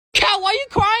why are you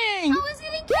crying? I was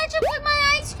eating ketchup with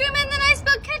my ice cream and then I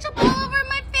spilled ketchup all over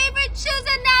my favorite shoes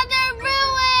and now they're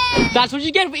ruined. That's what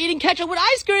you get for eating ketchup with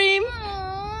ice cream.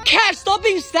 Aww. Cat, stop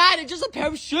being sad. It's just a pair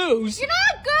of shoes. You're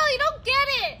not a girl. You don't get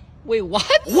it. Wait, what?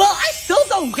 Well, I still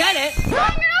don't get it. You're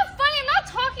not funny. I'm not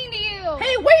talking to you.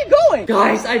 Hey, where are you going?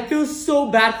 Guys, I feel so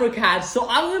bad for Kat, so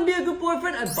I'm gonna be a good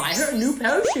boyfriend and buy her a new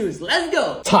pair of shoes. Let's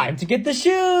go. Time to get the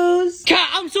shoes. Kat,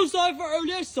 I'm so sorry for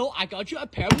earlier, so I got you a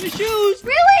pair of new shoes.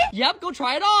 Really? Yep, go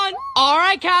try it on. All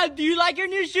right, Kat, do you like your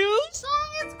new shoes?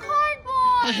 Zhong, it's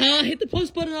cardboard. Hit the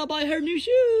post button, I'll buy her new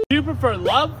shoes. Do you prefer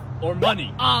love or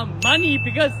money? Money,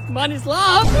 because money's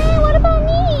love. Hey, what about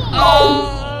me?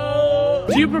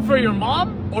 Do you prefer your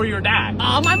mom or your dad?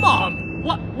 My mom.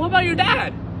 What about your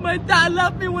dad? My dad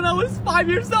left me when I was 5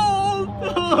 years old.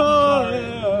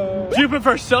 Do you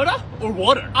prefer soda or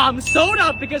water?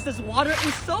 Soda, because this water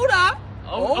is soda.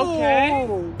 Oh, okay.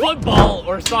 Football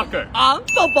or soccer?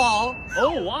 Football.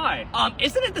 Oh, why?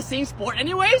 Isn't it the same sport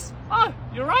anyways? Oh,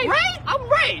 you're right. Right? I'm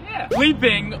right. Yeah.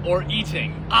 Sleeping or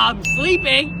eating?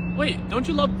 Sleeping. Wait, don't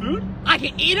you love food? I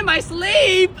can eat in my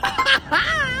sleep.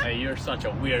 Hey, you're such a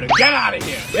weirdo. Get out of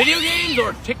here. Video games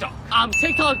or TikTok?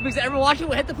 TikTok, because everyone watching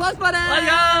will hit the plus button. Let's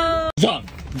go. Zhong,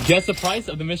 guess the price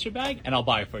of the mystery bag and I'll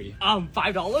buy it for you.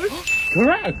 $5?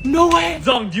 Correct. No way.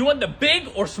 Zhong, do you want the big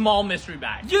or small mystery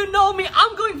bag? You know me,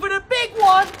 I'm going for the big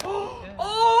one. Oh,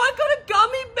 I got a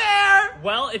gummy bear.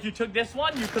 Well, if you took this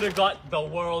one, you could have got the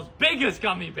world's biggest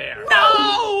gummy bear.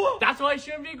 No! That's why you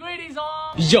shouldn't be greedy,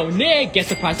 Zhong. Yo, Nick, guess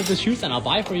the price of the shoes and I'll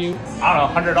buy it for you. I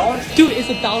don't know, $100? Dude, it's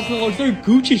 $1,000. They're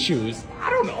Gucci shoes. I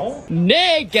don't know.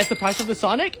 Nick, guess the price of the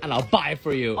Sonic and I'll buy it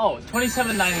for you. Oh,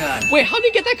 $27.99. Wait, how did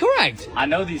you get that correct? I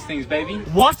know these things, baby.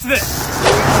 Watch this.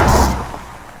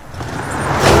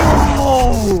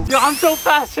 Oh! Yo, I'm so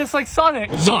fast, just like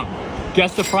Sonic. Zhong,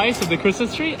 Guess the price of the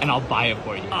Christmas tree and I'll buy it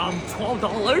for you.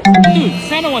 $12? Dude,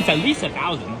 Santa wants at least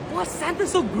 1,000. Why is Santa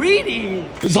so greedy?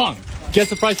 Zhong, guess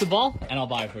the price of the ball and I'll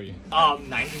buy it for you.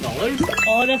 $19?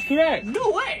 Oh, that's correct.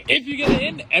 No way. If you get it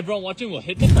in, everyone watching will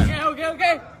hit the button.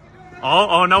 Okay.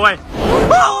 Oh, no way.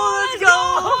 Oh, let's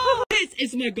go! This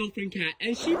is my girlfriend Kat,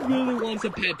 and she really wants a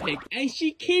pet pig, and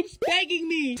she keeps begging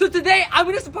me. So today, I'm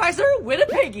gonna surprise her with a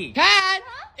piggy. Kat,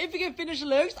 if you can finish the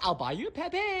lyrics, I'll buy you a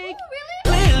pet pig.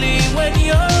 Oh, really? When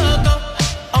you're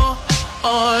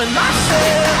on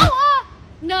myself.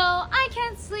 No, I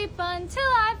can't sleep until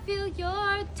I feel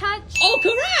your touch. Oh,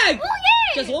 correct! Oh,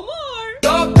 yay! Just one more.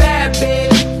 You're bad,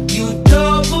 babe. You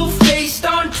double-faced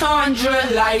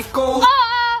entendre. Life goes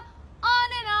On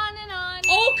and on and on.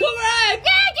 Oh, correct!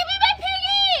 Yeah, give me my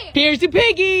piggy! Here's your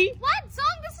piggy. What?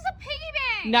 Zhong, this is a piggy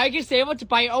bank. Now you can save up to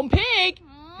buy your own pig.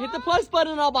 Hit the plus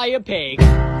button and I'll buy you a pig.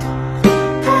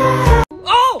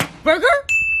 Oh, burger?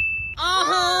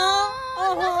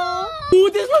 Ooh,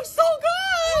 this looks so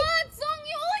good. What? Zhong,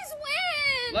 you always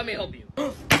win. Let me help you.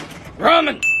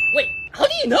 Ramen. Wait, how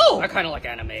do you know? I kind of like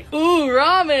anime. Ooh,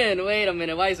 ramen. Wait a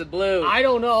minute, why is it blue? I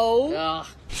don't know.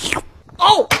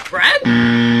 Oh, bread?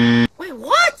 Wait,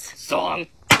 what? Song.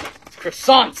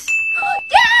 Croissants.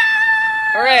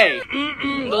 Yeah! Hooray.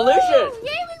 Delicious.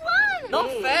 Yay, we won.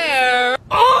 Not fair.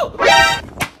 Oh!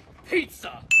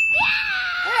 Pizza.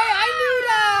 Hey, I knew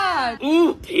that.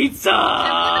 Ooh, pizza.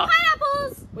 And the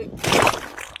pineapples. Wait,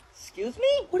 excuse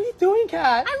me? What are you doing,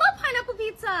 Kat? I love pineapple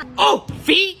pizza. Oh,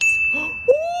 feet.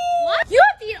 What? You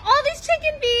have to eat all these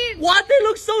chicken feet. What? They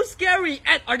look so scary.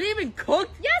 And are they even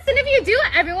cooked? Yes, and if you do,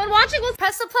 everyone watching will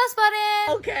press the plus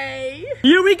button. Okay.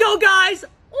 Here we go, guys. Ooh.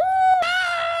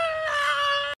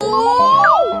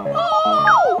 Oh,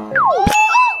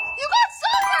 you got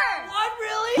silver. What,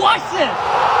 really? Watch this.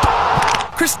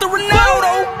 Cristiano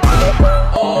Ronaldo.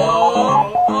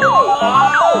 Oh, you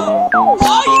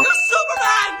got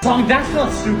Superman. Song, that's not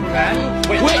Superman.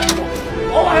 Wait.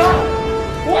 Oh my god.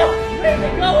 Whoa. Where'd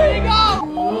it go? Where'd it go?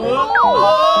 Oh,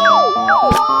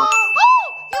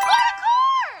 you got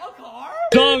A car?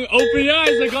 Song, open your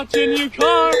eyes. I got you a new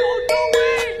car. Oh, no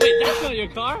way. Wait, that's not your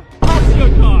car? That's your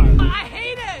car. I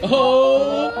hate it.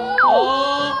 Oh,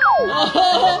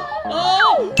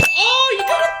 you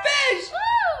got a fish.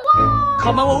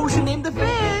 Come on, what we should name the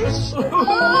fish? You got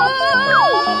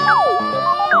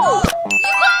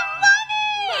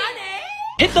money.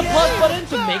 Hit the plus button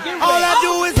to make it All I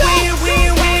do is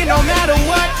win, no matter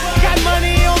what. Got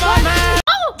money on my mind.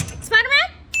 Oh, Spider-Man?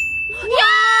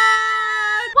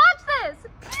 Yeah! Watch this.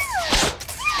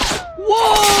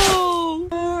 Whoa!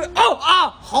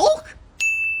 Hulk?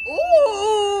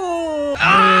 Ooh!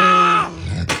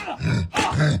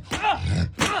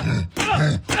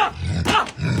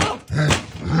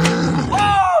 Oh,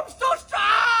 I'm so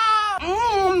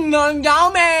strong!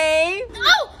 Yummy!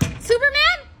 Oh,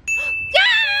 Superman?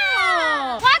 Yeah!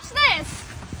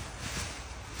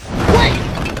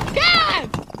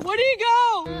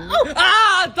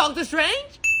 Ah, Doctor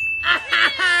Strange?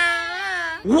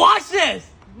 Watch this!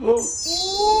 Wait,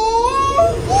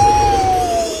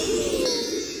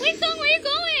 Zhong, where are you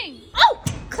going? Oh,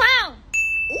 clown!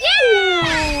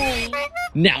 Yeah!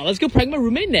 Now let's go prank my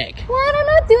roommate Nick. What? I'm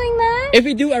not doing that. If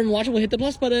we do, everyone watching will hit the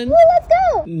plus button. Well, let's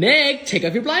go. Nick, take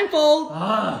off your blindfold.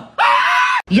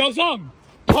 Yo, Zhong,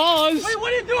 pause. Wait,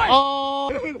 what are you doing?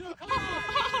 Oh.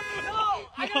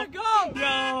 I gotta go.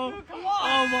 Yo. Come on.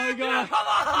 Oh my God. Come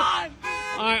on.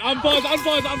 Alright,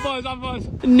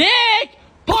 unpause. Nick,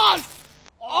 pause.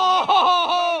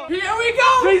 Oh, here we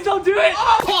go. Please don't do it.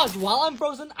 Oh. Pause. While I'm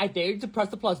frozen, I dare you to press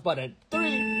the plus button.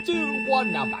 3, 2,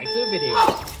 1. Now back to the video.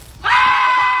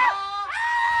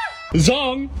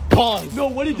 Zhong, pause. No,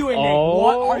 what are you doing, Nick?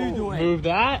 Oh, What are you doing? Move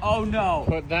that. Oh no.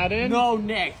 Put that in. No,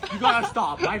 Nick, you gotta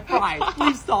stop. My fries.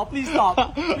 Please stop. Please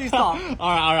stop. Please stop.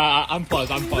 Alright. I'm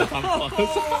paused.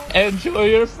 Enjoy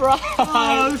your fries.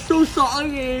 I'm so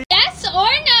sorry. Yes or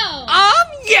no?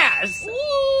 Yes. Ooh.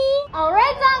 All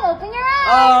right, Zhong, open your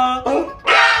eyes.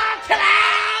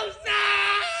 Close.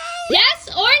 Yes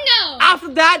or no? After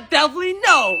that, definitely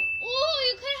no. Ooh,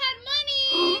 you could have had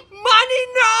money. Money,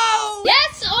 no.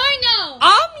 Yes or no?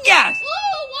 Yes. Ooh,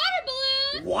 water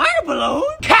balloon. Water balloon?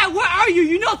 Cat, where are you?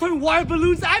 You know throwing water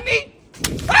balloons at me?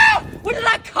 Ah! Where did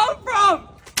that come from?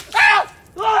 Ah!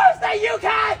 Oh, is that you,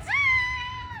 Cat?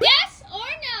 Yes or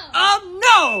no?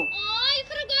 No. Aw, you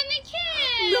could have gotten a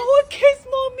kiss. No, a kiss,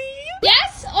 mommy.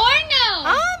 Yes or no?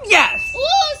 Yes.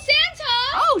 Ooh, Santa.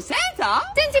 Oh, Santa?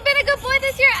 Since you've been a good boy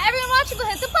this year, everyone watching will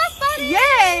hit the plus button.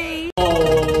 Yay.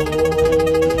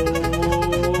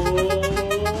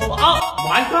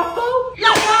 Minecraft bow?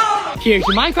 Yo! Here's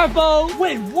your Minecraft bow.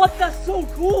 Wait, what? That's so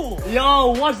cool.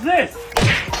 Yo, what's this? What?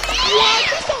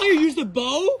 That's not how you use the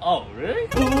bow. Oh, really?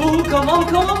 Ooh, come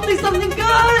on, please something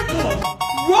good.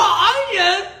 Raw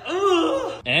onion.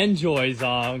 Ugh. Enjoy,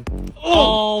 Zhong.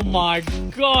 Oh my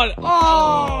God.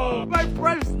 Oh, my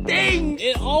breath stinks.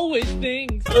 It always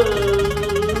stings.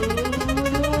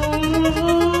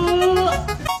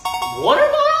 Water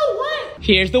bottle? What?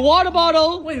 Here's the water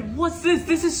bottle. Wait, what's this?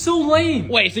 This is so lame.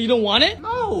 Wait, so you don't want it?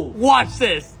 No. Watch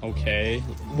this. Okay.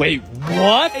 Wait,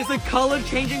 what? It's a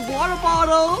color-changing water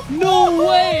bottle. No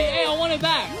way. Hey, I want it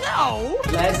back. No.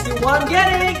 Let's see what I'm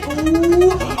getting.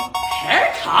 Ooh.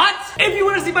 Haircut? If you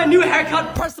want to see my new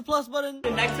haircut, press the plus button in the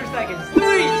next 3 seconds.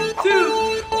 3,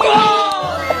 2, go!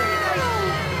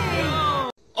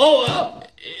 Oh,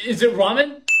 is it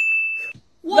ramen?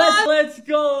 What? Let's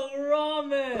go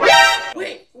ramen.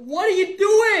 Wait, what are you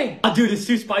doing? Dude, it's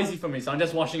too spicy for me, so I'm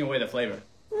just washing away the flavor.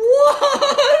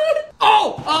 What?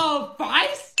 Oh,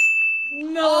 fries?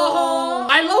 No.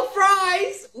 I love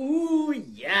fries. Ooh,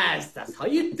 yes. That's how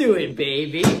you do it,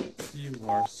 baby. You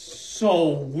are so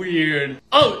weird.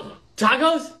 Oh,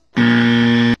 tacos?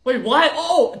 Wait, what?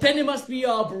 Oh, then it must be a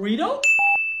burrito?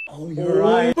 Oh, you're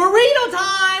right. Burrito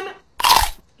time!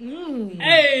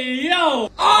 Hey, yo!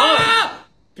 Ah!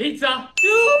 Pizza!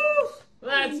 Dude!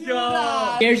 Let's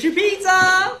go! Here's your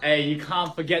pizza! Hey, you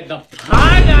can't forget the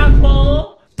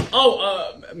pineapple!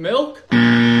 Oh, milk?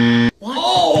 What?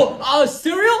 Oh,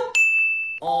 cereal?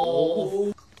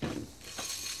 Oh.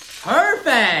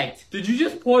 Perfect! Did you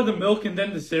just pour the milk and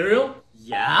then the cereal?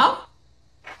 Yeah?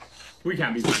 We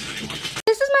can't be.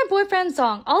 This is my boyfriend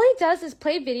Zhong. All he does is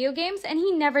play video games and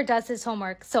he never does his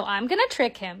homework. So I'm gonna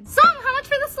trick him. Zhong, how much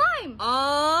for the slime?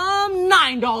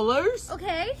 $9.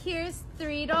 Okay, here's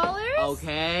 $3.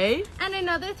 Okay. And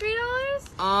another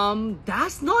 $3?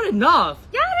 That's not enough.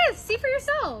 Yeah, it is. See for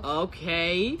yourself.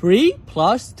 Okay. 3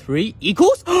 plus 3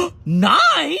 equals 9?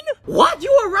 What?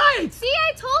 You were right! See,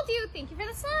 I told you. Thank you for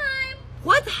the slime.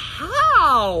 What?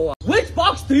 How? Which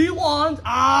box do you want?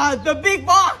 The big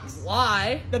box.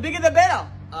 Why? The bigger the better.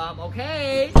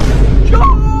 Okay. Yo,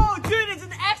 dude, it's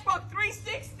an Xbox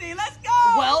 360. Let's go.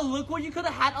 Well, look what you could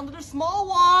have had under the small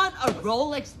one. A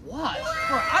Rolex watch.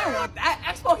 Bro, I don't want that.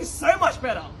 Xbox is so much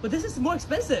better. But this is more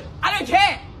expensive. I don't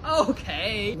care.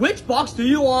 Okay. Which box do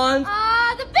you want?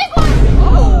 The big one.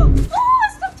 Oh. Oh,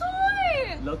 it's the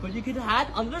toy. Look what you could have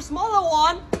had under the smaller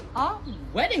one. A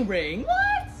wedding ring.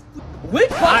 What? Which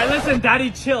box? Alright, listen,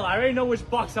 Daddy, chill. I already know which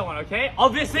box I want, okay?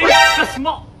 Obviously, the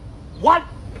small. What?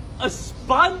 A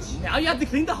sponge? Now you have to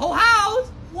clean the whole house.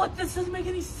 What? This doesn't make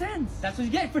any sense. That's what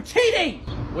you get for cheating.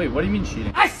 Wait, what do you mean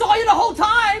cheating? I saw you the whole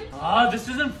time. This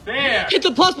isn't fair. Hit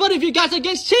the plus button if you guys are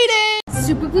against cheating.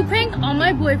 Super glue prank on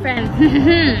my boyfriend.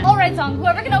 Alright, Zhong,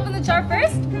 whoever can open the jar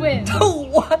first wins.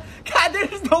 What? God,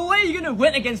 there's no way you're gonna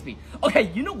win against me.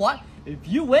 Okay, you know what? If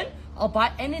you win, I'll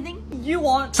buy anything you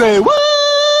want. Say what?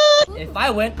 If I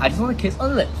win, I just want a kiss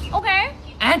on the lips. Okay.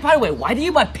 And by the way, why do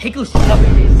you buy pickle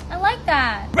strawberries? I like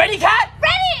that. Ready, Cat?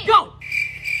 Ready! Go!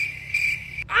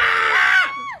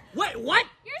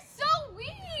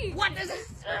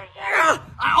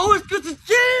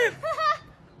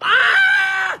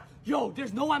 Yo,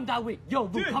 there's no way I'm that weak. Yo,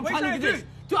 Luke, Dude, I'm wait, trying to sorry, do this. dude.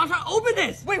 Dude, I'm trying to open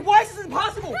this. Wait, why is this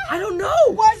impossible? I don't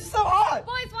know. Why is it so hard?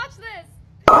 Boys, watch this.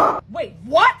 Wait,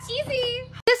 what? Easy.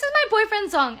 This is my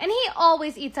boyfriend Zhong, and he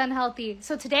always eats unhealthy.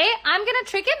 So today, I'm gonna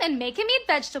trick him and make him eat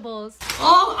vegetables.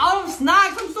 Oh, out of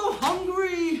snacks. I'm so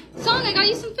hungry. Zhong, I got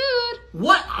you some food.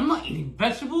 What? I'm not eating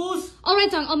vegetables. All right,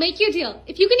 Zhong, I'll make you a deal.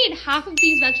 If you can eat half of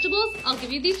these vegetables, I'll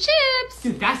give you these chips.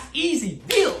 Dude, that's easy.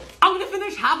 Deal. I'm gonna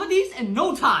finish half of these in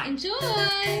no time. Enjoy.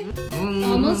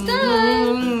 Almost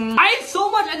done. I ate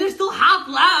so much and there's still half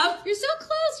left. You're so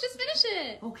close. Just finish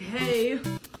it. Okay.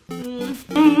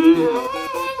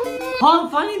 I'm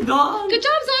finally done. Good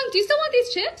job, Zhong. Do you still want these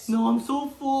chips? No, I'm so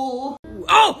full.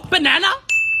 Oh, banana?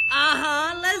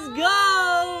 Uh-huh, let's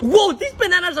go. Whoa, these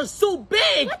bananas are so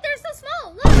big. What? They're so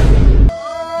small. Look.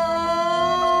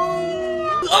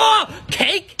 Oh,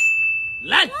 cake?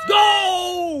 Let's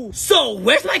go. So,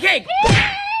 where's my cake?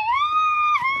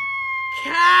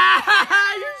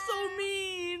 Cat, you're so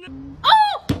mean.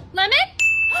 Oh, lemon?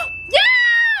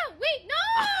 Yeah! Wait, no!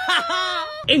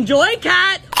 Enjoy,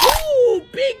 cat. Ooh,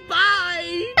 big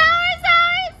bite.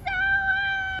 Sour.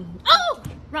 Oh,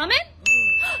 ramen?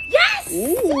 Yes!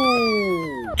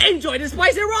 Ooh. Enjoy the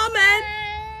spicy ramen.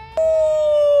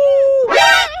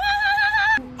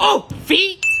 Oh,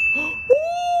 feet.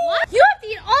 What? You have to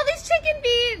eat all these chicken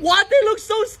feet. What? They look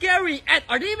so scary. And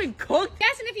are they even cooked?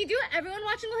 Yes, and if you do, everyone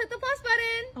watching will hit the plus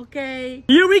button. Okay.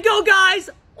 Here we go, guys.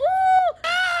 Ooh!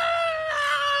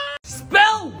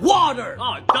 Spell water.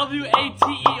 Oh,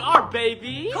 W-A-T-E-R,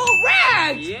 baby.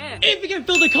 Correct. Yeah. If you can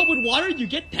fill the cup with water, you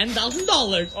get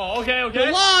 $10,000. Oh, okay, okay.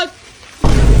 Good luck.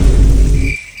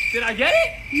 Did I get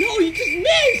it? No, you just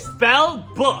missed. Spell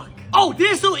book. Oh,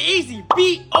 this is so easy.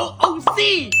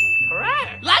 B-O-O-C.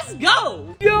 Correct. Let's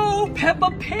go. Yo,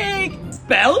 Peppa Pig.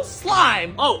 Spell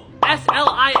slime. Oh,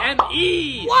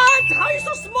 S-L-I-M-E. What? How are you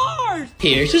so smart?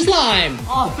 Here's your slime.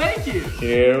 Oh, thank you.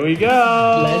 Here we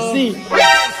go. Let's see.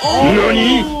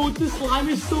 Oh, the slime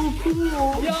is so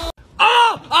cool. Yo.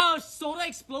 Oh, soda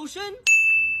explosion?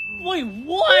 Wait,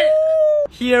 what?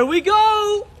 Here we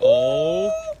go.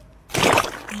 Oh.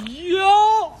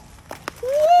 Yo.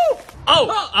 Woo.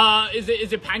 Oh, is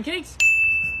it pancakes?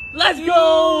 Let's go.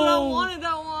 I wanted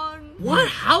that one. What?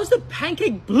 How's the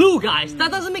pancake blue, guys? That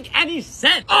doesn't make any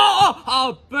sense.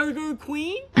 Oh, Burger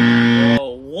Queen?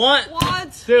 Oh, what?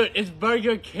 What? Dude, it's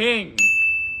Burger King.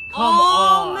 Come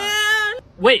Oh, on. man.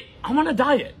 Wait, I'm on a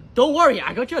diet. Don't worry,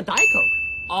 I got you a Diet Coke.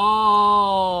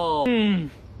 Oh.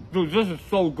 Dude, this is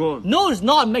so good. No, it's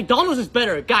not. McDonald's is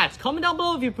better. Guys, comment down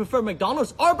below if you prefer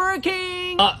McDonald's or Burger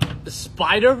King.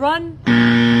 Spider Run?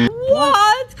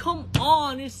 What? Come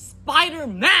on, it's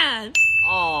Spider-Man.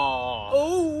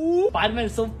 Oh. Spider-Man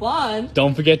is so fun.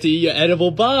 Don't forget to eat your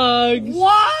edible bugs.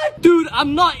 What? Dude,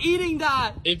 I'm not eating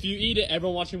that. If you eat it,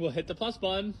 everyone watching will hit the plus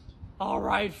button. All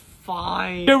right,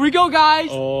 fine. Here we go, guys.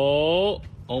 Oh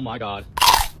my god.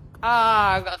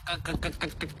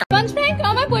 Sponge prank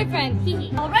on my boyfriend.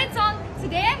 Hee. All right, Zhong.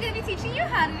 Today I'm gonna be teaching you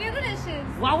how to do the dishes.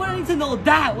 Why would I need to know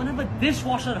that when I have a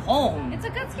dishwasher at home? It's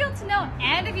a good skill to know,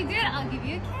 and if you do it, I'll give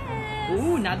you a kiss.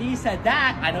 Ooh, now that you said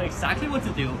that, I know exactly what to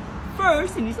do.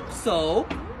 First, you need some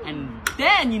soap, and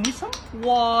then you need some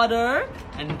water,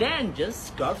 and then just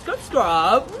scrub.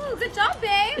 Ooh, good job,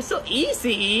 babe. It's so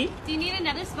easy. Do you need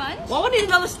another sponge? Why would I need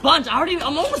another sponge?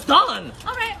 I'm almost done.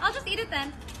 All right, I'll just eat it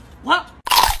then. What?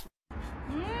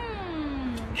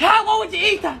 Cat, why would you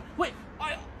eat that? Wait,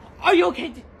 are you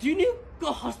okay? Do you need to go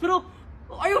to the hospital?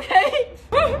 Are you okay?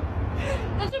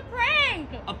 That's a prank.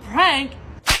 A prank?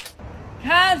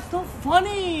 Cat, it's so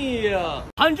funny.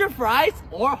 100 fries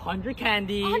or 100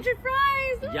 candy. 100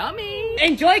 fries. Yummy.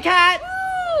 Enjoy, Cat.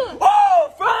 Woo. Oh,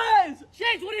 fries!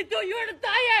 James, what are you doing? You're on a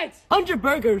diet. 100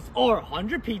 burgers or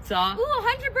 100 pizza. Ooh,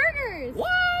 100 burgers.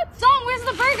 What? Zhong, where's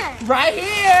the burger? Right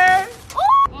here. Oh.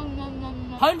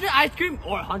 100 ice cream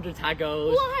or 100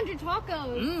 tacos. Ooh, 100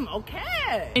 tacos.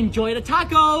 Okay. Enjoy the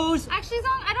tacos. Actually,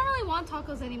 Zhong, I don't really want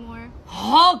tacos anymore.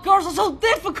 Oh, girls are so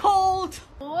difficult.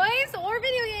 Toys or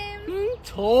video games?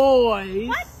 Toys.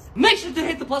 What? Make sure to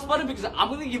hit the plus button because I'm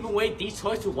going to give away these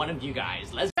toys to one of you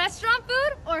guys. Let's Restaurant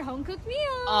food or home cooked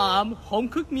meal? home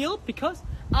cooked meal because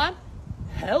I'm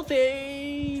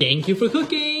healthy. Thank you for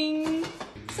cooking.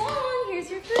 Zhong,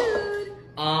 here's your food.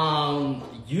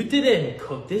 You didn't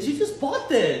cook this. You just bought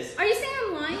this. Are you saying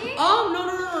I'm lying?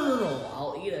 No.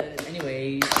 I'll eat it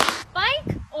anyways.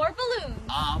 Bike or balloon?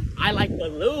 I like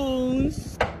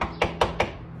balloons.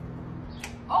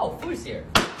 Oh, food's here.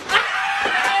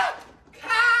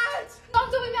 Cat! Don't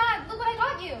do me bad. Look what I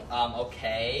got you.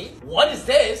 Okay. What is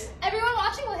this? Everyone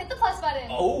watching will hit the plus button.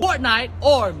 Oh. Fortnite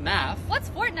or math? What's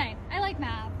Fortnite? I like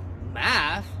math.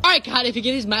 Math? Alright, Kat, if you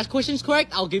get these math questions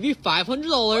correct, I'll give you $500.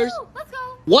 Ooh, let's go.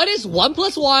 What is 1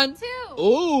 plus 1? 2.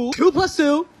 Ooh. 2 plus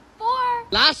 2? 4.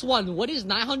 Last one. What is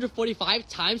 945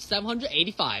 times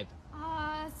 785?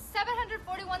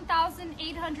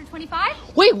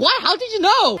 741,825. Wait, what? How did you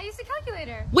know? I used a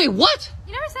calculator. Wait, what?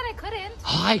 You never said I couldn't.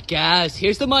 I guess.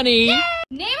 Here's the money. Yay!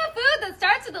 Name a food that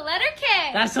starts with the letter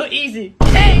K. That's so easy.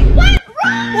 Hey! What?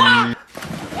 Wrong! What?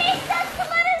 K starts with the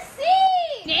letter C.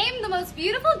 Name the most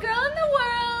beautiful girl in the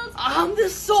world.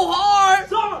 This is so hard.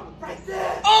 Zhong, right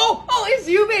there. Oh, it's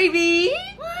you, baby.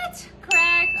 What?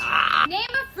 Correct. Name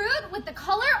a fruit with the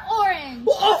color orange.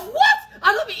 Oh, what?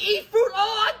 I love to eat fruit.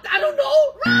 Oh, I don't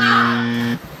know.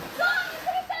 Wrong! Zhong, you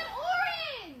could have said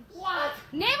orange. What?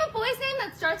 Name a boy's name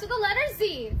that starts with the letter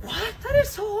Z. What? That is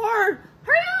so hard.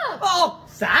 Hurry up. Oh,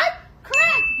 sad?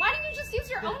 Correct. Why didn't you just use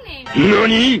your own name?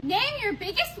 NANI? Name your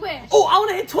biggest wish. Oh, I want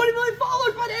to hit 20 million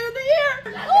followers by the end of the year.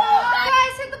 Oh,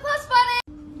 guys, hit the plus button.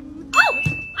 Oh,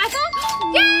 I thought.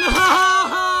 Yay!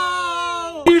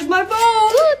 Here's my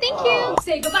phone. Ooh, thank you.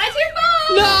 Say goodbye to your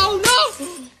phone. No.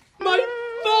 My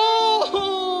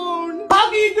phone. How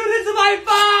can you do this to my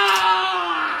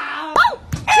phone? Oh,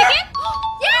 chicken.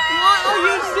 Yay! What? Are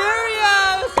you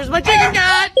serious? Here's my chicken,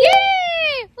 Cat.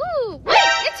 Yay! Ooh, wait,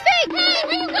 it's fake. Hey, where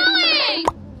are you going?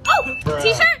 Oh,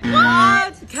 t-shirt.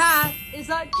 What? Cat, it's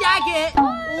a jacket.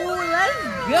 Oh,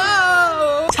 let's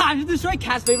go. Time to destroy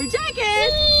Cat's favorite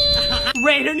jacket.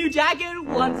 Rate her new jacket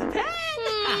 1 to 10.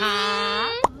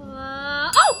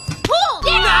 Oh, pool.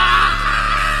 Yeah!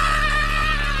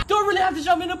 Don't really have to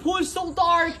jump in the pool. It's so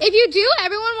dark. If you do,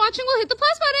 everyone watching will hit the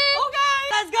plus button.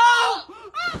 Okay, let's go.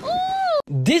 Ooh.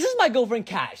 This is my girlfriend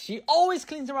Kat. She always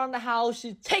cleans around the house.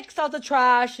 She takes out the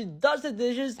trash. She does the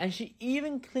dishes. And she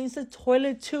even cleans the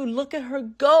toilet too. Look at her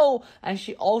go. And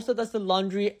she also does the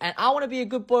laundry. And I want to be a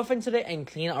good boyfriend today and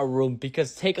clean our room.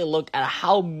 Because take a look at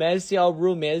how messy our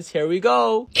room is. Here we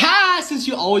go. Kat, since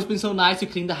you've always been so nice to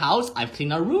clean the house, I've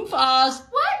cleaned our room for us.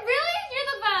 What? Really? You're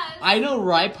the best. I know,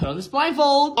 right? Put on this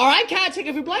blindfold. Alright, Kat, take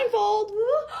off your blindfold. Wow,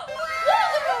 the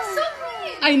room's so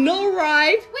clean. I know,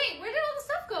 right? Wait, where did all the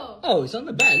stuff go? Oh, it's on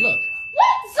the bed. Look.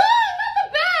 What? Zhong, not the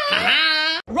bed.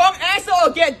 Wrong answer or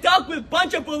get dunked with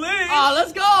bunch of balloons.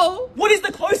 Let's go. What is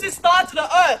the closest star to the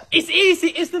Earth? It's easy.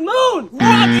 It's the moon.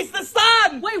 Wrong. It's the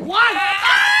sun. Wait, what?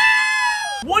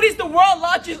 What is the world's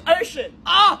largest ocean?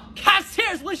 Cat's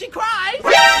tears when she cries.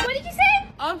 What did you say?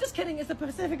 I'm just kidding. It's the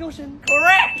Pacific Ocean.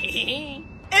 Correct.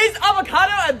 Is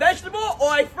avocado a vegetable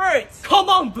or a fruit? Come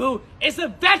on, boo. It's a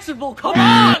vegetable. Come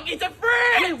on. It's a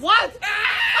fruit. Wait, what?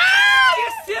 Are you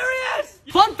serious?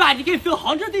 Fun fact, you can fill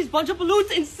 100 of these bunch of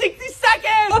balloons in 60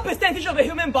 seconds. What percentage of the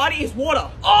human body is water?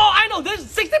 Oh, I know. There's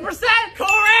 60%. Correct. Yo,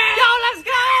 let's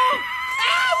go.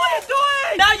 What are you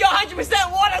doing? Now you're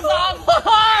 100% water, Zhong.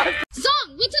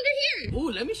 Zhong, what's under here?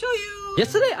 Ooh, let me show you.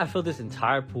 Yesterday, I filled this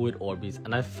entire pool with Orbeez,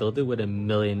 and I filled it with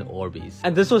 1,000,000 Orbeez.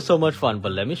 And this was so much fun,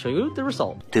 but let me show you the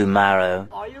result. Tomorrow.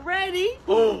 Are you ready?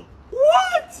 What?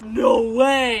 No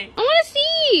way. I want to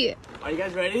see. Are you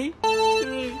guys ready?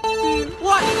 3, 2,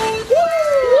 1.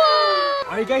 Whoa.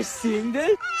 Are you guys seeing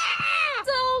this?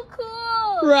 So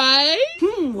cool. Right?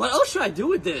 What else should I do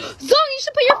with this? Zhong, you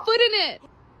should put your foot in it.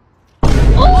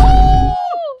 Oh!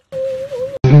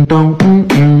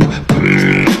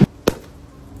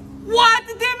 What?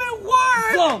 It didn't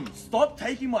work! Zhong, stop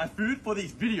taking my food for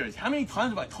these videos. How many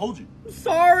times have I told you?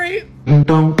 Sorry.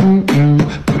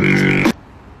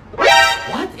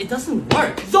 What? It doesn't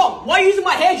work. Zhong, why are you using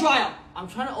my hair dryer? I'm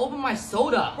trying to open my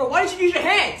soda. Bro, why didn't you use your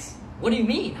hands? What do you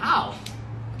mean? How?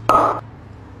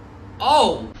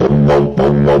 Oh.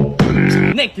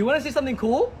 Nick, do you want to see something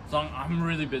cool? Zhong, I'm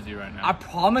really busy right now. I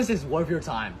promise it's worth your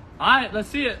time. Alright, let's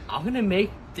see it. I'm gonna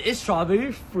make this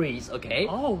strawberry freeze, okay?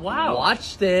 Oh, wow.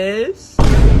 Watch this.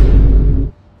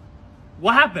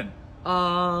 What happened?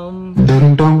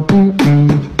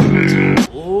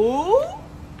 Ooh.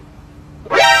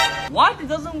 What? It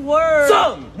doesn't work.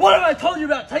 Zhong, what have I told you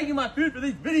about taking my food for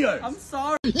these videos? I'm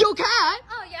sorry. Yo, Cat.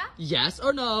 Oh, yeah? Yes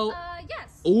or no?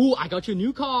 Yes. Ooh, I got your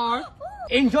new car.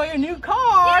 Enjoy your new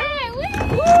car. Yeah,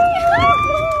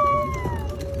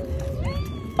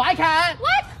 Bye, Cat.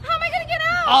 What? How am I gonna get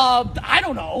out? I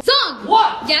don't know. Zhong!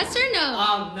 What? Yes or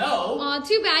no? No. Aw,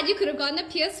 too bad. You could have gotten a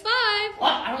PS5.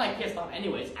 What? I don't like PS5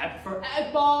 anyways. I prefer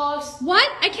Xbox. What?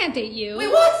 I can't date you. Wait,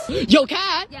 what? Yo,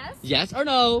 Cat. Yes? Yes or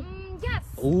no? Yes.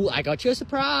 Ooh, I got you a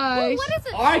surprise. Ooh, what is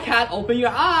it? Alright, Cat, open your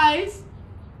eyes.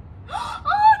 Oh,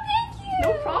 thank you.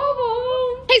 No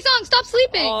problem. Hey, Zhong, stop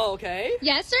sleeping. Oh, okay.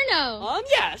 Yes or no?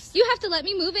 Yes. You have to let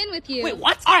me move in with you. Wait,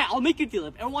 what? Alright, I'll make you a deal.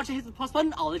 If everyone wants to hit the plus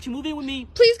button, I'll let you move in with me.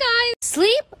 Please, guys.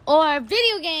 Sleep or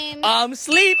video games?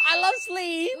 Sleep. I love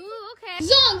sleep. Ooh, Okay.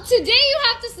 Zhong, today you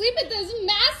have to sleep at this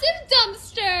massive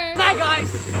dumpster. Bye,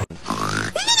 guys.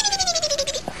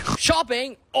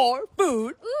 Shopping or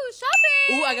food? Ooh,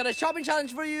 shopping. Ooh, I got a shopping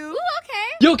challenge for you. Ooh, okay.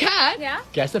 Yo, Cat. Yeah?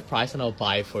 Guess the price and I'll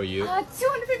buy it for you.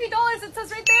 $250. It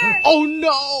says right there. Oh,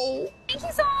 no. Thank you,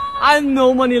 Zhong. I have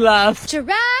no money left.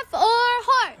 Giraffe or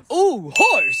horse? Ooh,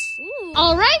 horse. Ooh.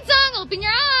 All right, Zhong, open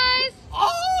your eyes.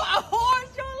 Oh, a horse.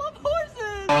 I love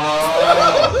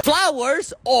horses.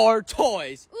 Flowers or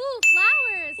toys? Ooh,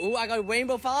 flowers. Ooh, I got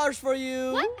rainbow flowers for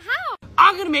you. What? How?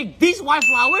 I'm gonna make these white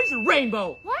flowers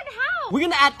rainbow. What? How? We're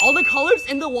gonna add all the colors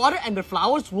in the water and the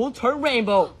flowers will turn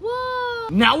rainbow. Whoa.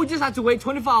 Now we just have to wait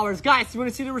 24 hours. Guys, you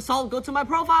wanna see the result? Go to my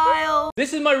profile.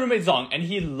 This is my roommate Zhong, and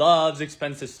he loves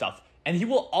expensive stuff. And he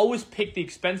will always pick the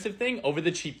expensive thing over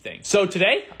the cheap thing. So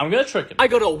today, I'm gonna trick him. I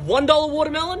got a $1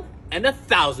 watermelon and a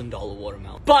 $1,000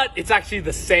 watermelon. But it's actually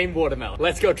the same watermelon.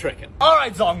 Let's go trick him.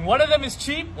 Alright, Zhong, one of them is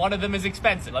cheap, one of them is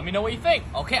expensive. Let me know what you think.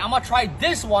 Okay, I'm gonna try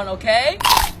this one, okay?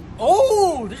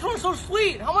 Oh, this one's so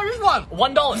sweet. How much is this one?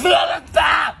 $1.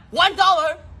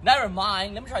 $1? Never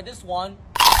mind. Let me try this one.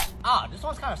 Ah, this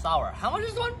one's kind of sour. How much is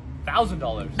this one?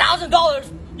 $1,000. $1,000.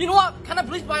 You know what? Can I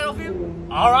please buy it off you?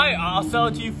 Alright, I'll sell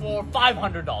it to you for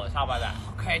 $500. How about that?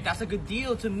 Okay, that's a good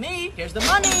deal to me. Here's the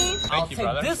money. I'll you, take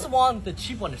brother. this one. The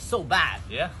cheap one is so bad.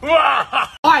 Yeah?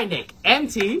 Alright, Nick.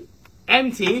 Empty,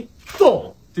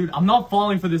 full. Dude, I'm not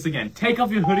falling for this again. Take off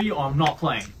your hoodie or I'm not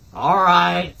playing.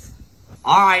 Alright.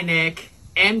 Alright, Nick.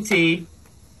 Empty,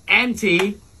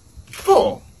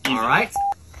 full. Alright.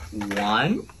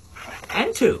 1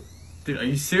 and 2. Dude, are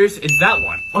you serious? It's that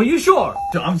one. Are you sure?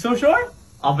 Dude, I'm so sure.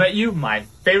 I'll bet you my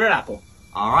favorite apple.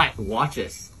 Alright, watch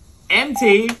this.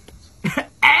 Empty,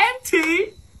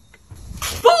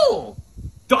 full.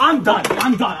 Dude, I'm done.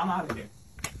 I'm out of here.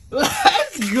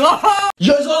 Let's go.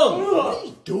 Yo, Zhong! What are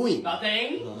you doing?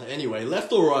 Nothing. Anyway,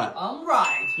 left or right? I'm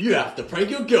right. You have to prank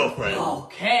your girlfriend.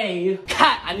 Okay.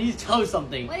 Kat, I need to tell you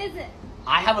something. What is it?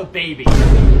 I have a baby.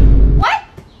 What?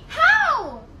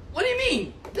 How? What do you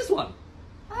mean? This one.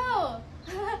 Oh.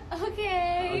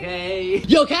 Okay. Okay.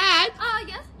 Yo, Kat.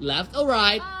 Yes. Left or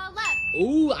right? Left.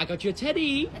 Ooh, I got you a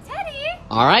teddy. A teddy?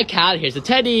 Alright, Kat, here's a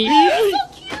teddy. So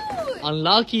cute.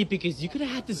 Unlucky because you could have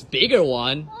had this bigger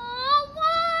one. Oh,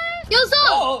 what? Yo, Zhong.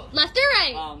 Oh. Left or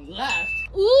right? Left.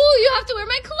 Ooh, you have to wear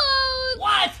my clothes.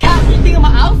 What? Kat, what do you think of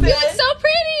my outfit? You look so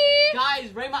pretty.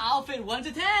 Guys, rate my outfit 1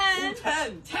 to 10. Ooh,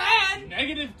 10. 10?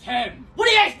 -10. What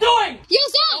are you guys doing? Yo,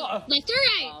 Zhong. Left or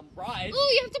right? Right. Ooh,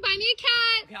 you have to buy me a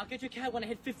cat. Okay, I'll get you a cat when I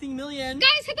hit 15 million.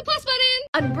 Guys, hit the plus button.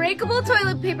 Unbreakable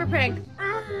toilet paper prank.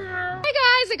 Hi,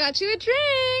 guys. I got you a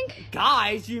drink.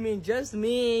 Guys, you mean just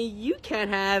me? You can't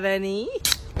have any.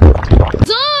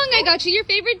 Zhong, I got you your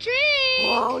favorite drink.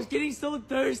 Oh, I was getting so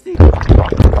thirsty.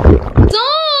 Zhong.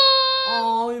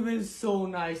 Oh, you've been so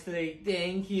nice today.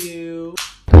 Thank you.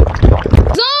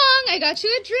 Zhong, I got you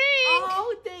a drink.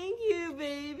 Oh, thank you,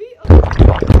 baby.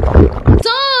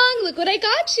 Zhong, look what I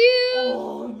got you.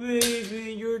 Oh,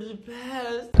 baby, you're the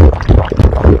best.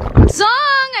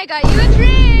 Zhong, I got you a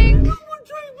drink. One more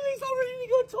drink, please. I'm ready to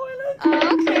go toilet.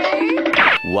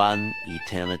 Okay. One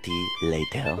eternity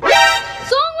later.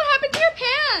 Zhong, what happened to your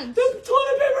pants? The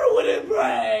toilet paper wouldn't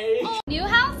break. New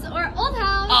house or old house?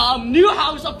 New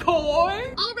house, of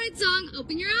course. All right, Zhong,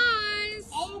 open your eyes.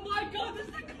 Oh my god, this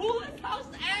is the coolest house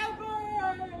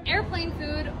ever. Airplane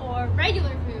food or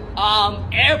regular food?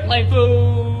 Airplane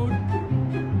food.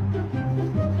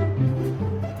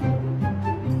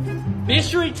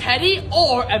 Mystery Teddy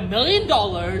or $1 million?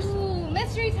 Ooh,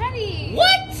 mystery teddy.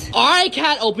 What? Alright,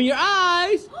 Kat, open your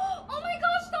eyes. Oh my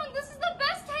gosh, Zhong, this is the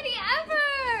best teddy ever.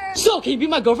 So, can you be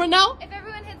my girlfriend now? If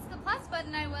everyone hits the plus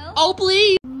button, I will. Oh,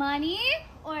 please. Money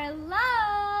or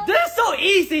love? This is so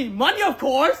easy. Money, of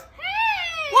course.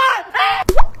 Hey! What?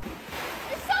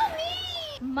 You're so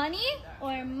mean. Money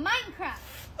or Minecraft?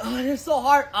 Oh, it is so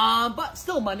hard. But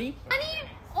still money. Money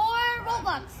or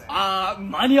Roblox?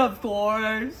 Money, of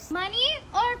course. Money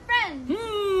or friends?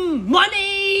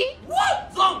 Money.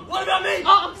 What? Zhong, what about me?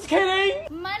 Oh, I'm just kidding.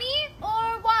 Money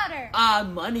or water?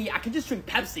 Money. I can just drink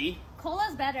Pepsi.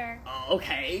 Cola's better.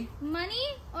 Okay.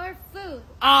 Money or food?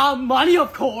 Money,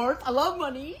 of course. I love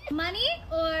money. Money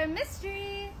or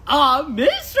mystery?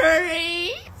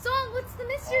 Mystery. Zhong, what's the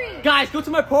mystery? Guys, go to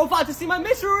my profile to see my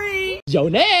mystery. Yo,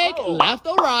 Nick, left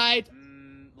or right?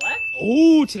 Left?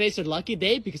 Ooh, today's your lucky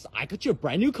day because I got you a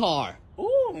brand new car.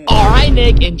 Ooh. Alright,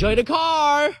 Nick, enjoy the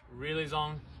car. Really,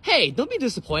 Zhong? Hey, don't be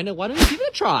disappointed. Why don't you give it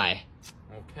a try?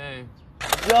 Okay.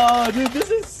 Yo, dude, this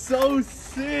is so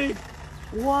sick.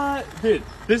 What? Dude,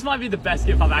 this might be the best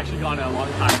gift I've actually gotten in a long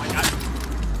time. Like,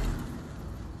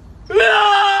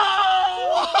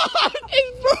 What?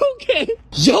 It's Okay.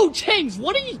 Yo, James,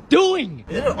 what are you doing?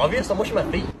 Isn't it obvious? I'm washing my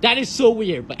feet. That is so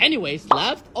weird. But anyways,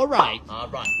 left or right?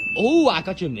 Right. Oh, I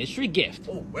got you a mystery gift.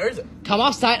 Oh, where is it? Come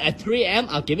outside at 3 a.m.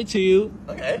 I'll give it to you.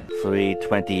 Okay.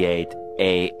 3:28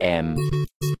 a.m.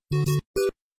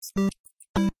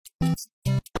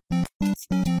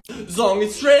 Zhong,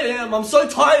 it's straight AM. I'm so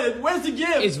tired. Where's the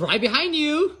gift? It's right behind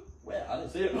you. Where? I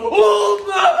didn't see it. Oh,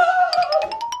 no!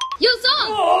 Yo,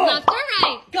 Zhong, left or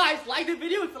right? Guys, like the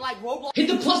video if you like Roblox. Hit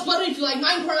the plus button if you like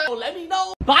Minecraft. Or let me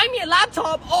know. Buy me a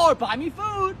laptop or buy me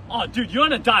food. Oh, dude, you're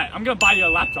on a diet. I'm gonna buy you a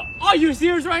laptop. Are you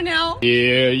serious right now?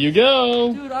 Here you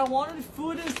go. Dude, I wanted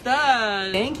food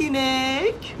instead. Thank you,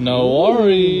 Nick. No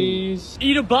worries.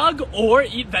 Eat a bug or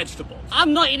eat vegetables.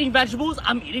 I'm not eating vegetables,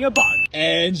 I'm eating a bug.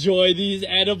 Enjoy these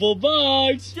edible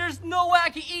bugs. There's no way I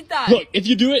can eat that. Look, if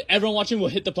you do it, everyone watching will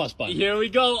hit the plus button. Here we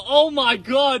go. Oh my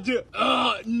god, dude.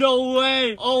 No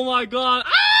way. Oh my god.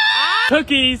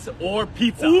 Cookies or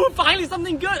pizza. Ooh, finally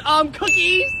something good.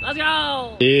 Cookies. Let's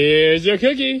go. Here's your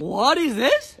cookie. What is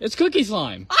this? It's cookie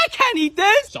slime. I can't eat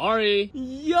this. Sorry.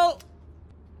 Yo,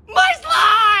 my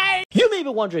slime. You may be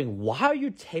wondering, why are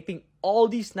you taping all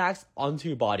these snacks onto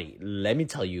your body? Let me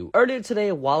tell you. Earlier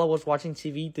today, while I was watching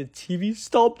TV, the TV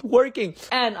stopped working.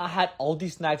 And I had all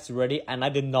these snacks ready and I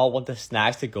did not want the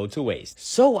snacks to go to waste.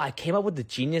 So I came up with the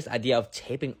genius idea of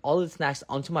taping all the snacks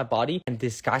onto my body and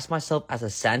disguise myself as a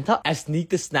Santa and sneak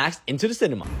the snacks into the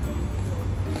cinema.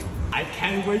 I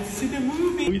can't wait to see the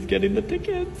movie. Who's getting the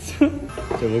tickets? So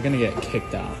we're gonna get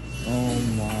kicked out. Oh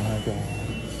my god.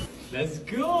 Let's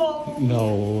go.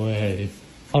 No way.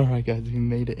 Alright guys, we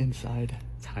made it inside.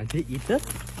 Time to eat the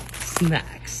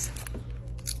snacks.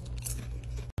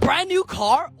 Brand new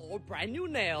car or brand new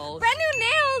nails? Brand new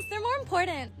nails, they're more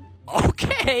important.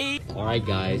 Okay. Alright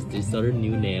guys, these are the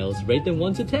new nails. Rate them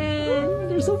 1 to 10.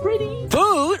 They're so pretty.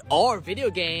 Food or video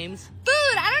games?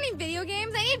 Food, I don't need video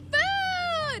games, I need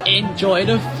food. Enjoy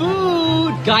the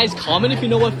food. Guys, comment if you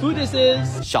know what food this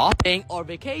is. Shopping or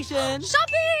vacation?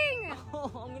 Shopping.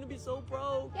 Oh, I'm gonna be so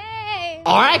broke. Yay.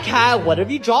 Alright, Kat,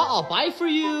 whatever you draw, I'll buy it for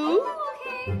you.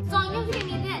 Okay. Zhong, you have to get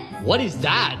me this. What is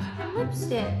that?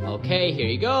 Lipstick. Okay, here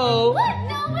you go. What?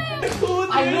 No way.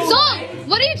 I know. Zhong,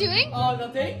 what are you doing?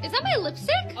 Nothing. Is that my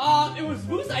lipstick? It was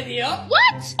Boo's idea.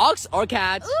 What? Ox or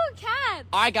cat? Ooh, cat.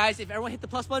 Alright, guys, if everyone hit the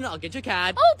plus button, I'll get you a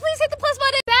cat. Oh, please hit the plus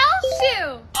button. Bell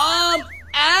shoe.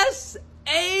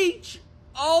 S-H-O-E?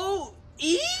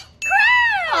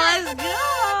 Crab. Let's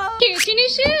go. Here's your new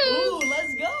shoes. Ooh,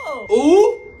 let's go.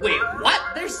 Ooh, wait, what?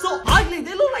 They're so ugly.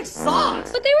 They look like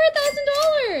socks. But they were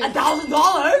 $1,000.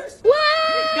 $1,000? Wow.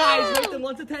 Guys, rate them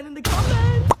 1 to 10 in the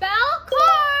comments. Bell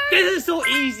car. This is so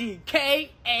easy.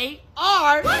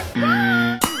 K-A-R. What?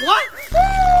 Bell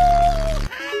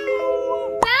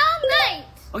night.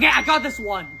 Okay, I got this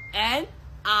one.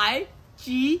 N-I-G-T.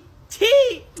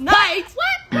 Night.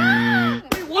 What? Wrong.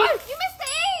 Wait, what? You missed the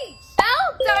H.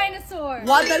 Bell dinosaur.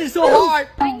 What? That is so hard.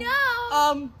 I know.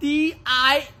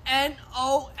 D-I-N-O-S-A-U-R?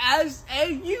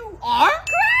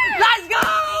 Let's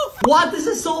go! What? This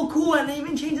is so cool and it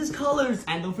even changes colors.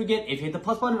 And don't forget, if you hit the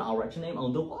plus button, I'll write your name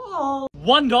on the wall.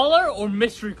 $1 or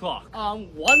mystery clock?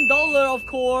 $1 of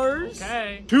course.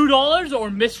 Okay. $2 or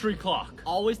mystery clock?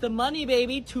 Always the money,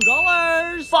 baby. $2.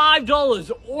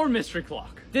 $5 or mystery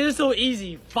clock? This is so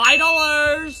easy.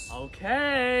 $5.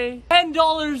 Okay.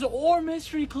 $10 or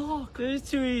mystery clock? This is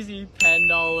too easy. $10.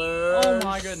 Oh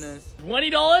my goodness.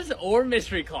 $20 or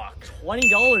mystery clock? $20.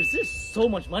 This is so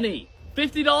much money.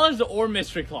 $50 or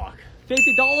mystery clock?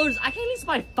 $50. I can at least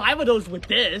buy 5 of those with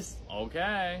this.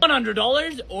 Okay.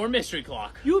 $100 or mystery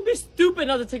clock? You would be stupid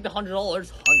not to take the $100.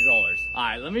 $100.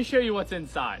 Alright, let me show you what's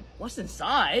inside. What's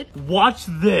inside? Watch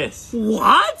this.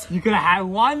 What? You could have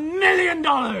 $1 million.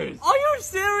 Are you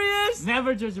serious?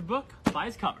 Never judge a book by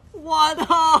its cover. What?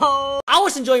 Oh. I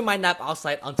was enjoying my nap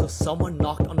outside until someone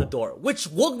knocked on the door, which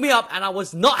woke me up and I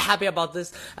was not happy about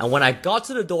this. And when I got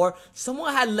to the door,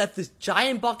 someone had left this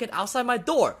giant bucket outside my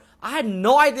door. I had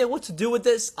no idea what to do with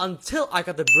this until I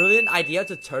got the brilliant idea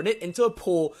to turn it into a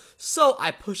pool. So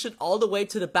I pushed it all the way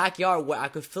to the backyard where I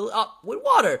could fill it up with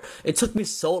water. It took me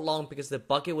so long because the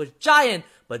bucket was giant,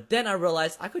 but then I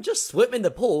realized I could just swim in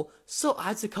the pool. So I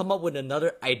had to come up with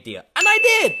another idea. And I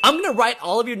did! I'm gonna write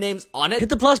all of your names on it. Hit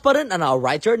the plus button and I'll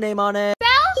write your name on it.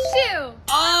 Bell shoe.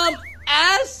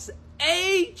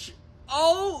 S-H-O-E?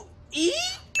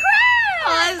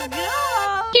 Let's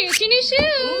go! Here's your new shoes.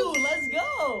 Ooh, let's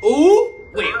go! Ooh,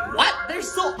 wait, what? They're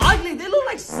so ugly. They look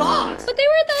like socks. But they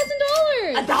were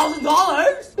 $1,000.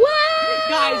 $1,000? Wow.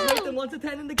 Guys, rate them 1 to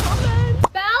 10 in the comments.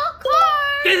 Bell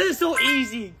car. This is so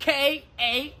easy.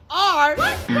 K-A-R.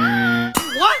 What?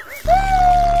 What?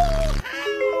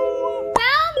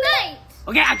 Bell night.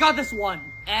 Okay, I got this one.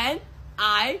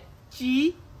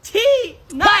 N-I-G-T.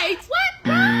 Night. What?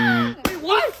 Wrong! Wait,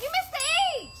 what? You missed the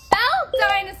H. Spell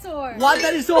dinosaur. What?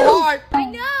 That is so hard. I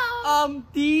know.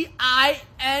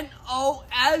 D-I-N-O-S-A-U-R?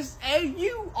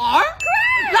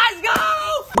 Correct. Let's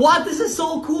go! What? This is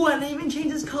so cool, and it even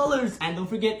changes colors. And don't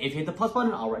forget, if you hit the plus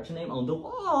button, I'll write your name on the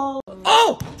wall.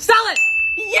 Oh! Salad!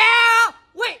 Yeah!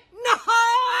 Wait, no!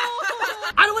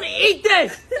 I don't want to eat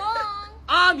this!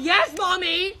 Wrong. Yes,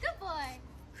 mommy! Good boy.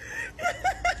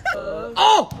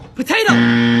 Oh! Potato!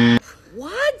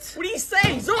 What? What are you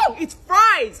saying? Zhong, it's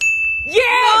fries!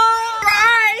 Yeah!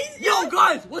 Fries! Yo,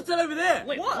 guys, what's that over there?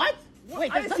 Wait, what?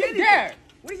 Wait, there's nothing there.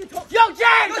 What is it talking? Yo,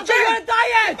 James! Yo, you're on a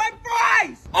diet! My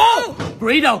fries! Oh!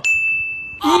 Burrito!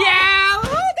 Yeah!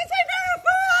 Oh, that's my favorite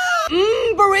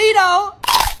food! Burrito!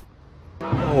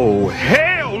 Oh,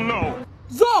 hell no!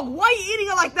 Zhong, why are you eating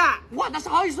it like that? What? That's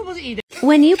how you're supposed to eat it.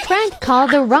 When you prank call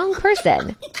the wrong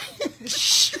person.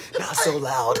 Shh, not so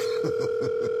loud.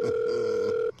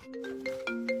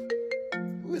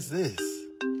 Who is this?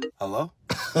 Hello?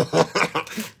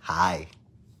 Hi.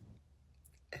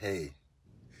 Hey.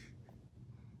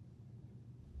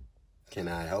 Can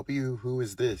I help you? Who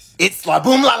is this? It's la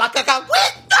boom la la caca.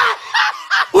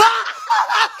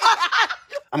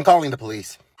 I'm calling the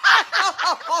police.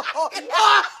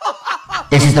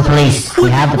 This is the police. We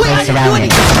have the place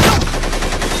surrounded.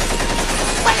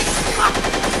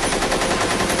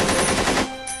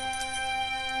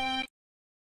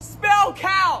 Spell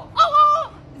cow!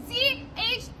 Oh,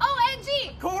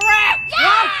 Z-H-O-G. Correct!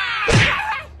 Yeah!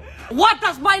 What?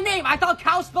 That's my name! I thought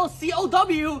cow spelled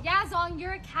C-O-W! Yeah, Zong,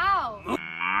 you're a cow.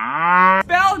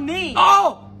 Spell knee!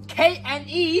 Oh!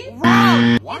 K-N-E?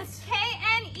 Wrong! What? It's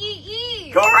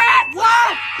K-N-E-E. Correct!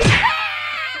 What?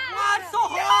 What? So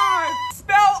hard!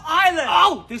 Spell island!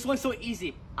 Oh! This one's so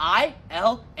easy.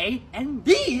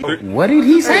 I-L-A-N-D! What did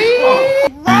he say?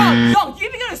 Wrong! Yo, you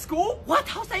even go to school? What?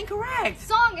 How's that incorrect?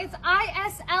 Zong, it's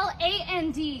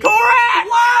I-S-L-A-N-D. Correct!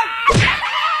 What?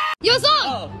 Yo,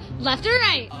 Zong! Left or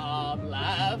right?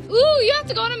 Left. Ooh, you have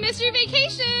to go on a mystery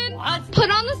vacation. What?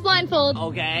 Put on this blindfold.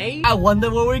 Okay. I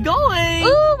wonder where we're going.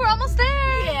 Ooh, we're almost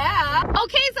there. Yeah.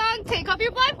 Okay, Zong, take off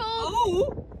your blindfold.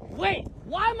 Oh. Wait,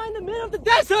 why am I in the middle of the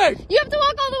desert? You have to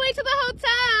walk all the way to the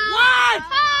hotel. What?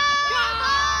 Bye.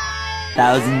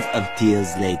 Thousands of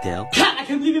tears later. Cat, I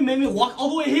can't believe you made me walk all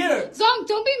the way here. Zong,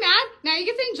 don't be mad. Now you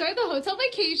get to enjoy the hotel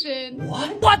vacation.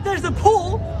 What? What? There's a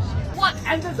pool? What?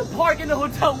 And there's a park in the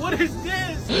hotel. What is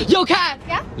this? Yo, Cat.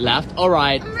 Yeah? Left or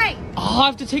right? Right. Oh, I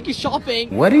have to take you shopping.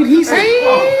 What did he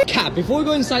say? Cat, before we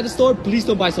go inside the store, please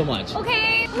don't buy so much.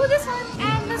 Okay. Ooh, this one,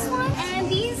 and this one, and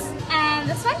these, and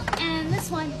this one, and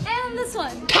this one, and this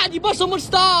one. Cat, you bought so much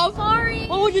stuff. Sorry.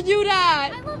 Why would you do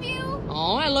that? I love you.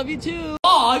 Oh, I love you too.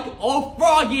 Dog or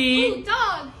froggy? Ooh,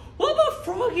 dog. What about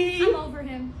froggy? I'm over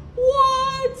him.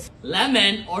 What?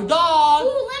 Lemon or dog?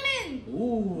 Ooh, lemon.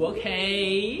 Ooh,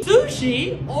 okay.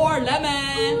 Sushi or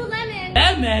lemon? Ooh, lemon.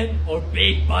 Lemon or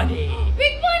big bunny?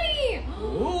 Big bunny.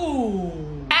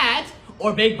 Ooh. Cat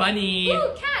or big bunny?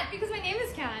 Ooh, cat, because my name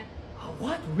is Cat.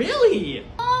 What? Really?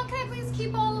 Oh, can I please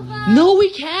keep all of them? No, we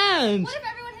can't. What if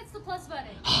everyone hits the plus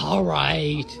button? All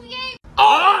right. Ooh, yay.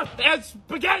 Oh, it's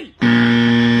spaghetti!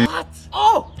 What?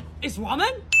 Oh, it's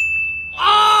ramen?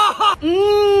 Ah!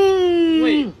 Mmm.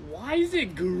 Wait, why is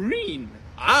it green?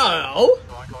 I don't know.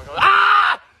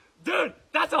 Ah! Dude,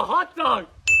 that's a hot dog!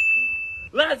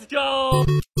 Let's go!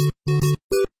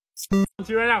 See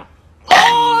you right now.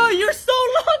 Oh, you're so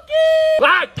lucky!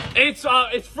 What? It's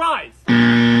fries.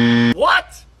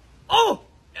 What? Oh,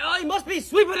 it must be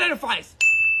sweet potato fries.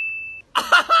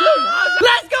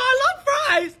 Let's go, I love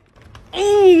fries!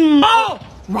 Oh,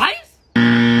 rice?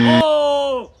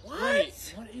 Oh! What? Wait,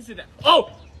 what is it?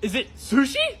 Oh, is it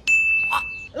sushi?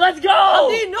 Let's go! How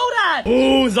do you know that?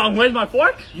 Ooh, Zhong, where's my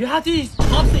fork? You have to use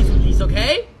chopsticks, please,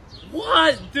 okay?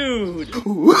 What, dude?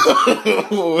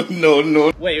 Oh, no.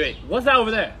 Wait, what's that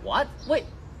over there? What? Wait,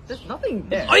 there's nothing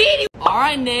there. Are you eating? All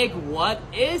right, Nick, what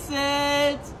is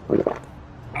it?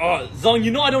 Oh, Zhong,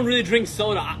 you know I don't really drink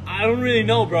soda. I don't really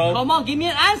know, bro. Come on, give me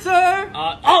an answer.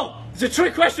 Oh, it's a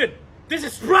trick question. This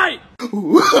is Sprite.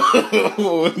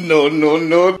 Oh, no.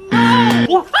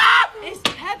 What? Ah, it's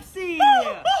Pepsi.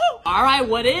 All right,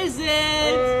 what is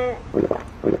it?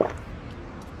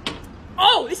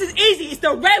 Oh, this is easy. It's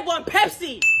the red one,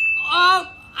 Pepsi.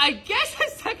 I guess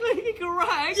that's technically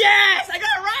correct. Yes, I got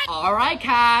it right. All right,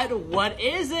 Kat, what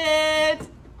is it?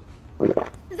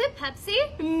 Is it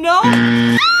Pepsi? No.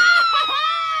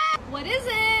 What is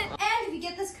it? And if you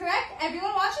get this correct,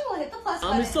 everyone watching will hit the plus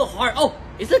button. It's so hard. Oh,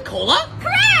 is it cola?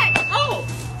 Correct! Oh,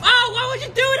 why would you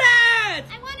do that?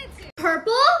 I wanted to.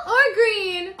 Purple or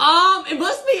green? It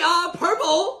must be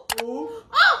purple. Oh,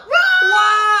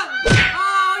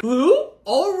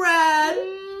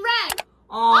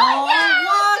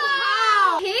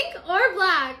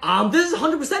 This is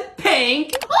 100%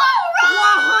 pink. Oh,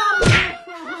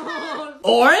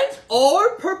 Orange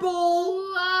or purple?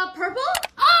 purple?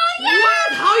 Oh, yeah!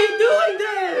 What? How are you doing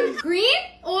this? Green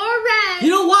or red? You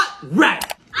know what? Red.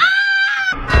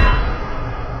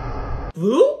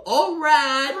 Blue or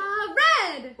red?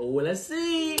 Red. Oh, let's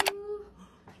see. Yeah!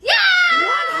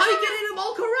 What? How are you getting them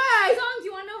all correct? Zong, do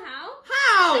you want to know how?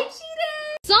 How? I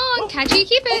cheated. Zong, catch you,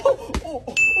 keep it.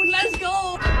 Let's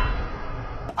go.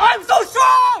 I'm so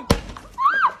strong.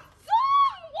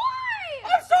 Zong, why?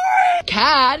 I'm sorry.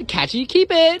 Cat, catch you,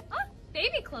 keep it.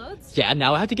 Baby clothes. Yeah,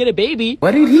 now I have to get a baby.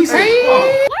 What did he say?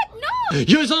 What? No.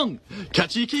 Yo, Zhong,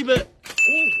 catch you, keep it.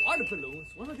 Oh, water balloons.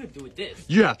 What am I gonna do with this?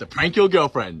 You have to prank your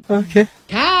girlfriend. Okay.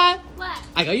 Cat, What?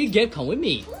 I got you a gift. Come with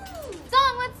me.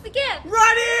 Zong, what's the gift?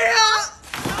 Ready?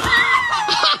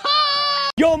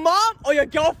 Your mom or your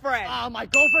girlfriend? My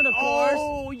girlfriend, of course.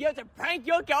 Oh, you have to prank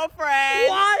your girlfriend.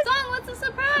 What? Zong, what's the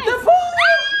surprise? The food.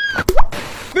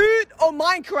 Food or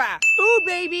Minecraft? Food,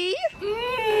 baby.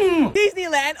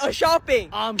 Disneyland or shopping?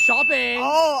 Shopping.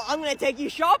 Oh, I'm gonna take you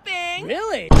shopping.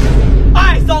 Really?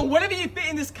 Alright, so whatever you fit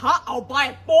in this cart, I'll buy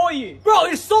it for you. Bro,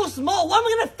 it's so small. What am I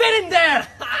gonna fit in there?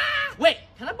 Wait,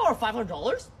 can I borrow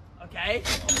 $500? Okay.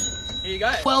 Here you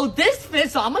go. Well, this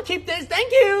fits, so I'm gonna keep this.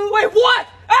 Thank you. Wait, what?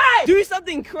 Hey! Do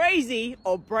something crazy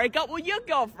or break up with your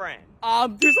girlfriend.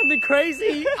 Do something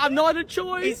crazy. I'm not a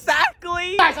choice.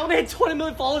 Exactly. Guys, I'm gonna hit 20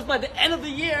 million followers by the end of the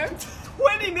year.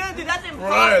 20 million, dude, that's impossible.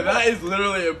 Bro, that is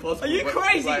literally impossible. Are you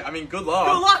crazy? Like, I mean, good luck.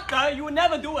 Good luck, though. You would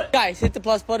never do it. Guys, hit the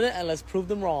plus button and let's prove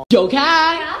them wrong. Yo,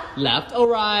 cat. Left or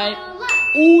right? Left.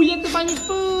 Ooh, you have to find me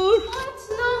food. What?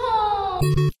 No.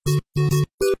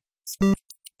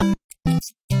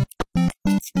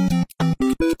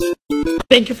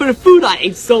 Thank you for the food. I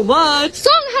ate so much.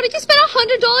 Zong, how did you spend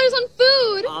 $100 on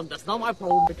food? That's not my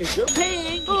problem because you're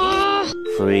paying.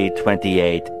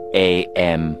 3:28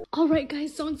 a.m. Alright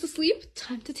guys, Zong's asleep.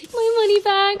 Time to take my money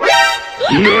back.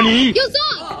 Nani? Yo,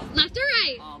 Zong! Left or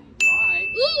right? Right.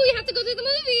 Ooh, we have to go to the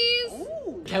movies.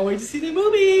 Ooh, can't wait to see the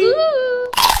movie. Ooh.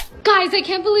 Guys, I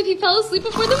can't believe he fell asleep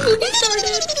before the movie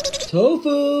started.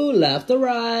 Tofu, left or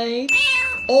right?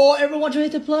 Or everyone should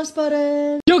hit the plus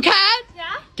button. Yo, cat.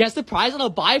 Yeah? Guess the prize and I'll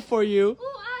buy it for you. Ooh,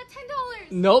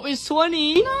 $10. Nope, it's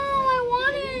 20. No, I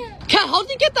want it. Cat, how did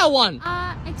you get that one?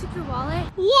 I took your wallet.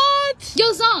 What?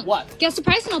 Yo, Zong. What? Guess the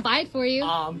price and I'll buy it for you.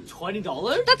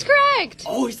 $20? That's correct.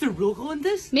 Oh, is there real gold in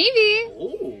this? Maybe.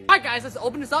 Oh. Alright guys, let's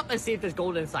open this up and see if there's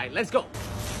gold inside. Let's go.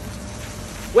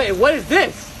 Wait, what is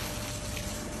this?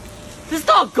 This is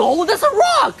not gold, that's a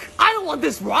rock! I don't want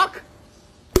this rock!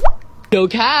 Yo,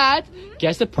 cat,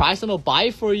 guess the price and I'll buy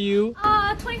it for you.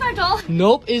 $25.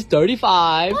 Nope, it's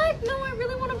 35. What? No, I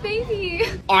really want a baby.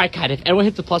 Alright, cat, if everyone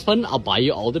hits the plus button, I'll buy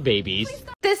you all the babies.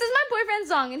 This is my boyfriend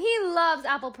Zong, and he loves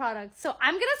Apple products, so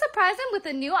I'm gonna surprise him with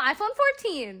a new iPhone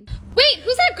 14. Wait,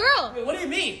 who's that girl? Wait, what do you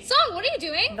mean? Zong, what are you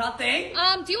doing? Nothing.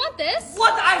 Do you want this?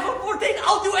 What, the iPhone 14?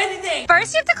 I'll do anything!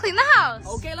 First, you have to clean the house.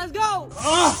 Okay, let's go!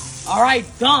 Alright,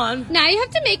 done. Now you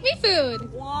have to make me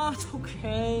food. What?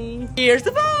 Okay. Here's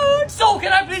the phone! So,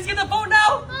 can I please get the phone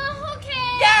now?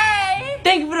 Okay. Yay!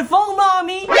 Thank you for the phone,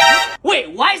 mommy! Wait,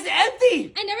 why is it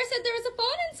empty? I never said there was a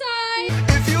phone inside.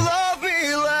 If you love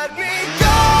me, let me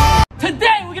go.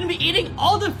 Today, we're gonna be eating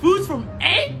all the foods from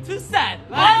A to Z. Let's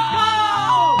go!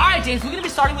 Alright, James, we're gonna be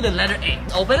starting with the letter A.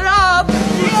 Open it up!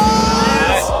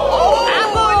 Yes! Oh,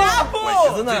 apple! Wait,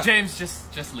 isn't that... James,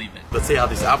 just leave it. Let's see how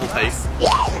this apple tastes.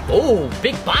 Oh,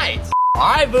 big bite.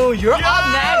 Alright, Boo, you're up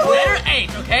next. Letter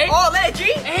H, okay? Oh, letter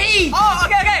G? H! Oh,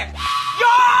 okay. Yo!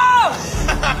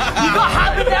 You got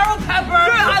habanero pepper!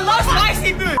 Dude, I love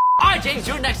spicy food. Alright, James,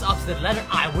 you're next up to the letter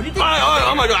I. What do you think?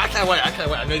 Oh my god, I can't wait. I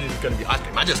know this is gonna be ice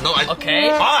cream. I just know Okay.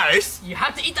 Ice? You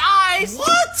have to eat the ice.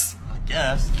 What? I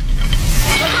guess.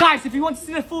 Guys, if you want to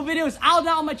see the full video, it's out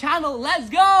now on my channel. Let's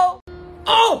go!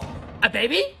 Oh! A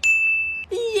baby?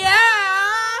 Yeah!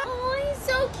 Oh, he's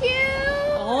so cute.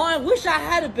 Oh, I wish I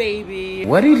had a baby.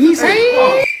 What did he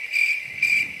say?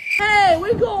 Hey,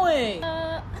 where you going?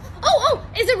 Oh,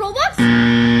 is it Roblox?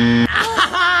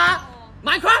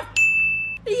 Minecraft?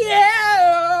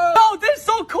 Yeah! Oh, this is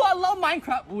so cool. I love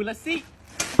Minecraft. Ooh, let's see.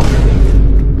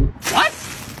 What?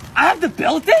 I have to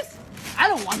build this? I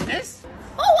don't want this.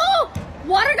 Oh,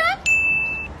 water gun?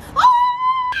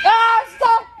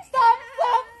 Stop!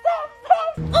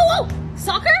 Oh,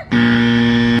 soccer?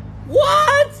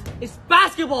 What? It's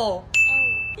basketball.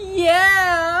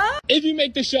 Yeah. If you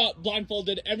make the shot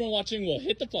blindfolded, everyone watching will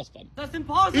hit the plus button. That's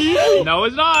impossible. No,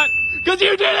 it's not. Because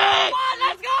you did it! Come on,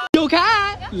 let's go. Yo,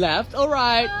 cat. Left or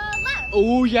right? Left.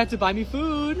 Oh, you have to buy me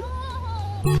food.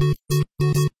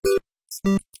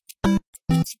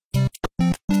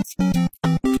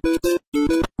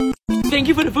 Thank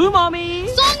you for the food, mommy.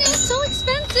 Zhong, it was so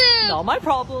expensive. Not my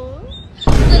problem.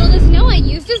 Little does he know I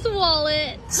used his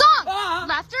wallet. Zhong,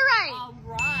 left or right?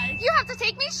 Right. You have to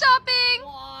take me shopping.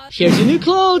 Here's your new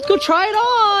clothes. Go try it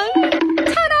on.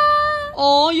 Ta-da!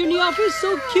 Oh, your new outfit is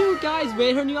so cute, guys.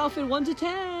 Rate her new outfit 1 to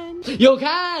 10. Yo,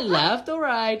 Kat, left or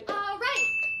right? Right.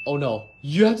 Oh no,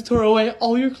 you have to throw away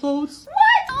all your clothes.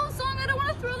 What? Oh, Zhong, I don't want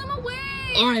to throw them away.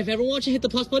 Alright, if everyone wants to hit the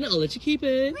plus button, I'll let you keep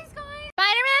it. Please, guys.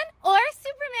 Spider-Man or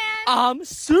Superman?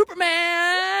 Superman.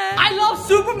 I love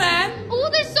Superman. Oh,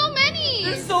 there's so many.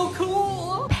 They're so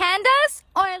cool. Pandas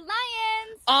or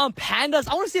lions? Pandas.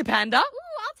 I want to see a panda. Ooh,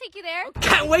 I'll take you there.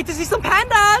 Can't wait to see some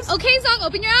pandas. Okay, Zhong,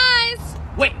 open your eyes.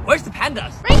 Wait, where's the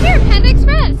pandas? Right here, Panda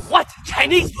Express. What?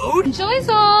 Chinese food? Enjoy,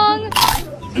 Zhong.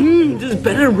 This is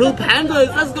better than real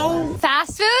pandas. Let's go.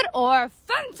 Fast food or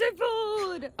fancy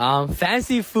food?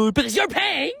 Fancy food because you're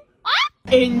paying.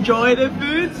 What? Enjoy the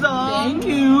food, Zong. Thank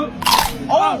you.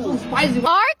 Oh, so spicy.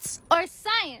 Arts or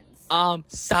science?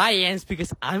 Science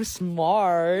because I'm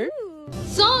smart.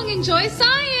 Zhong, enjoy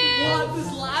science. Wow,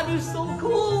 this lab is so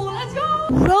cool. Let's go.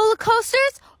 Roller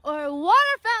coasters or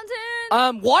water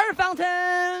fountain? Water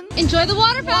fountain. Enjoy the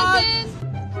water fountain.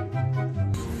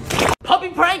 Puppy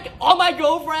prank on my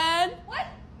girlfriend. What?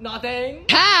 Nothing.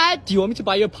 Kat, do you want me to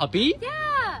buy you a puppy?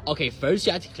 Yeah. Okay, first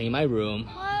you have to clean my room.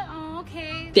 What? Oh,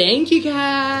 okay. Thank you,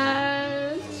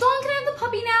 Kat. Zhong, can I have the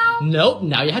puppy now? Nope,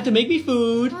 now you have to make me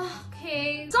food.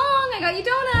 Okay. Zhong, I got you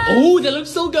donuts. Oh, they look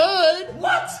so good.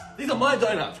 What? These are my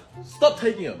donuts. Stop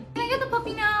taking them. Can I get the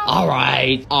puppy now?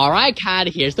 Alright, Kat,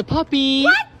 here's the puppy.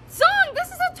 What? Zhong, this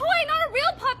is a toy, not a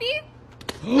real puppy.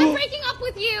 I'm breaking up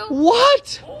with you.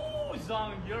 What? Oh,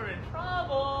 Zhong, you're in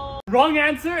trouble. Wrong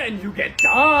answer and you get dumped.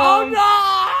 Oh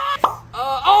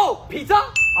no! Pizza?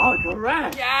 Oh,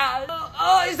 correct. Yeah.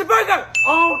 It's a burger.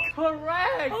 Oh,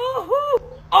 correct.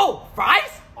 Oh,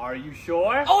 fries? Are you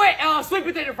sure? Oh wait, sweet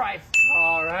potato fries.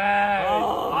 Correct.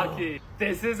 Oh. Lucky.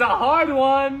 This is a hard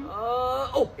one.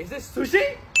 Is this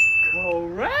sushi?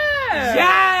 Correct.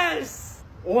 Yes.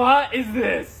 What is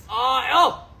this?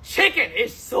 Chicken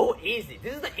is so easy.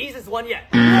 This is the easiest one yet.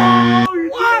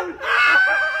 What?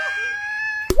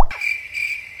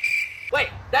 Wait,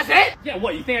 that's it? Yeah,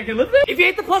 what, you think I can live it? If you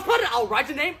hit the plus button, I'll write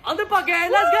your name on the bucket.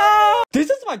 Let's go! This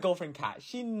is my girlfriend Kat.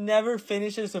 She never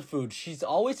finishes her food. She's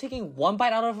always taking one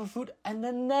bite out of her food and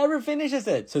then never finishes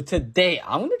it. So today,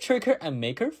 I'm gonna trick her and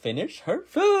make her finish her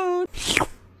food.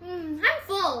 I'm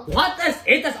full. What? That's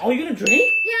it? That's all you're gonna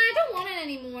drink? Yeah, I don't want it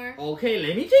anymore. Okay,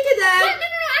 let me drink it then. What? No.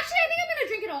 Actually, I think I'm gonna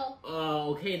drink it all.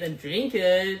 Okay, then drink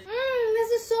it. This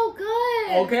is so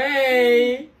good.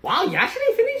 Okay. Wow, you're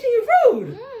actually finishing your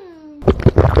food.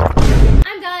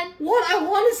 I'm done. What? I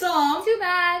wanted some. Too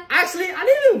bad. Actually, I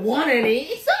didn't even want any.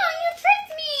 Zhong, you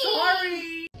tricked me.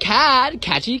 Sorry.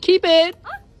 Kat, you keep it.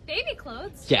 Baby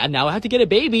clothes. Yeah, now I have to get a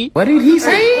baby. What did he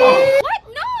say? What?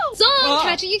 No. Zhong,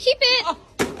 Catchy, you keep it.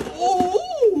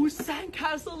 Oh,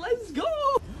 sandcastle, let's go.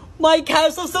 My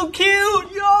castle's so cute.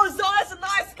 Yo, Zhong, that's a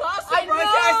nice castle. I know.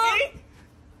 Cassie.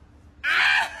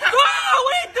 What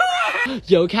are you doing?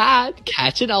 Yo, Kat,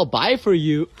 catch it, I'll buy for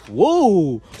you.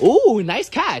 Whoa. Ooh, nice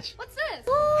catch. What's this?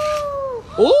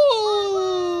 Ooh.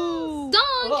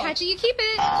 Zhong, Catchy, you keep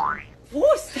it.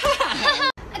 What's that?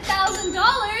 $1,000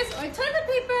 or toilet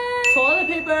paper. Toilet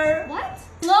paper. What?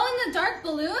 Glow in the dark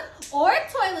balloon or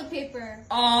toilet paper.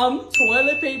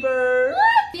 Toilet paper.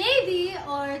 What? Baby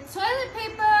or toilet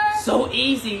paper. So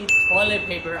easy. Toilet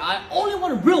paper. I only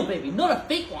want a real baby, not a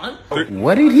fake one.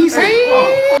 What did he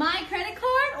say? My credit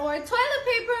card or toilet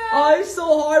paper. Oh, it's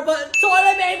so hard, but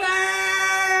toilet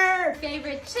paper.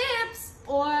 Favorite chips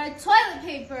or toilet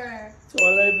paper.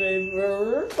 Toilet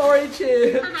paper. Sorry,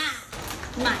 chips.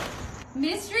 Mine.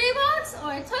 Mystery box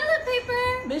or toilet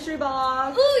paper? Mystery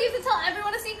box. Ooh, you have to tell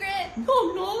everyone a secret.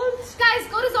 No, not. Guys,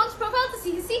 go to Zhong's profile to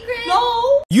see his secret.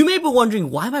 No. You may be wondering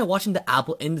why am I watching the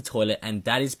apple in the toilet, and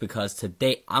that is because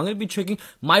today I'm gonna be tricking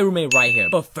my roommate right here.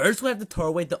 But first we have to throw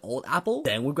away the old apple,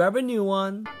 then we grab a new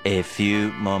one. A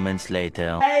few moments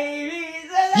later.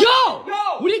 Yo!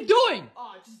 What are you doing?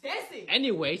 Oh, just dancing.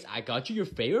 Anyways, I got you your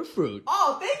favorite fruit.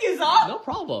 Oh, thank you, Zhong. No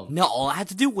problem. Now all I had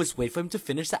to do was wait for him to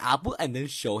finish the apple and then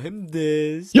show him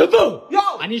this. Yo, boo! Yo.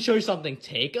 I need to show you something.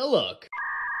 Take a look.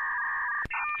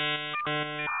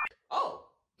 Oh.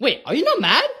 Wait, are you not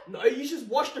mad? No, you just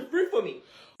wash the fruit for me.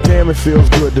 Damn, it feels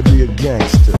good to be a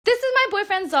gangster. This is my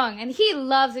boyfriend Zhong, and he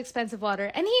loves expensive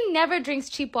water, and he never drinks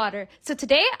cheap water. So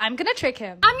today, I'm gonna trick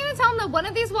him. I'm gonna tell him that one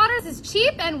of these waters is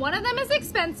cheap and one of them is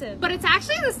expensive. But it's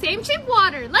actually the same cheap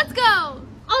water. Let's go!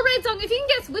 Alright, Zhong, if you can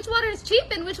guess which water is cheap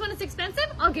and which one is expensive,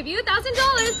 I'll give you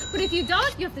 $1,000. But if you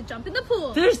don't, you have to jump in the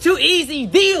pool. This is too easy.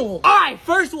 Deal. Alright,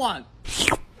 first one.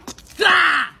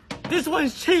 Ah! This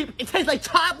one's cheap. It tastes like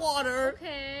tap water.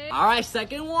 Okay. Alright,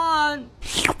 second one.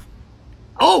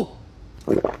 Oh!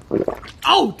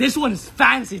 Oh, this one is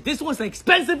fancy. This one's an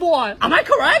expensive one. Am I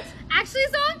correct? Actually,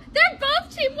 Zhong, they're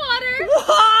both cheap water.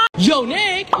 What? Yo,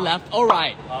 Nick, left or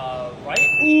right?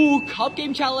 Right? Ooh, cup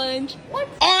game challenge. What?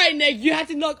 Alright, Nick, you have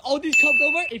to knock all these cups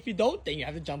over. If you don't, then you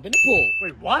have to jump in the pool.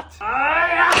 Wait, what?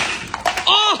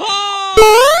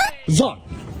 Oh! Zhong,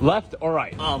 left or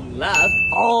right? Left.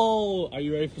 Oh, are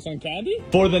you ready for some candy?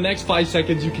 For the next 5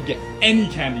 seconds, you can get any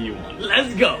candy you want.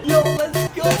 Let's go. Yo, let's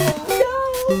go.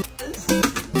 Yo.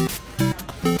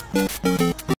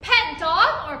 Pet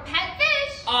dog or pet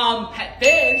fish? Pet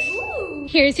fish. Ooh.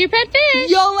 Here's your pet fish.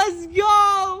 Yo, let's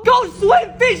go. Go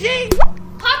swim fishing.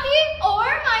 Puppy or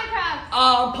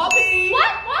Minecraft? Puppy.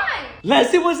 What? Why?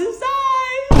 Let's see what's inside.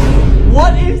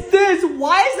 What is this?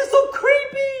 Why is this so creepy?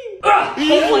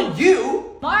 Who want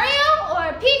you? Mario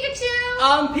or Pikachu?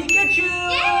 Pikachu.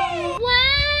 Yay! Wow!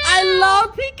 I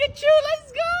love Pikachu.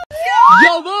 Let's go.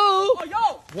 Yo, Boo. Oh,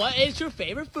 yo. What is your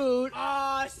favorite food?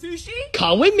 Sushi?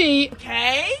 Come with me.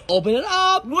 Okay. Open it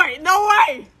up. Wait, no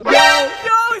way. Yo.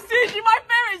 Yo, sushi, my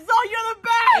favorite. So you're the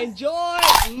best. Enjoy.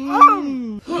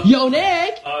 Yo,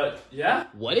 Nick. Yeah?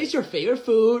 What is your favorite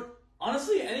food?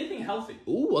 Honestly, anything healthy.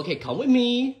 Ooh, okay, come with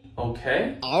me.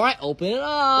 Okay. All right, open it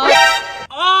up.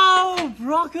 Oh,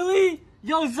 broccoli.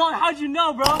 Yo, Zhong, how'd you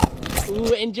know, bro?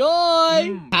 Ooh,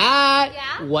 enjoy. Pat,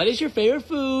 Yeah? what is your favorite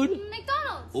food?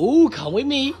 McDonald's. Ooh, come with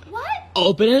me. What?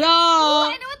 Open it Oh,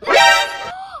 up. I know what this is.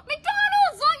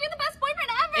 McDonald's! Zhong, you're the best boyfriend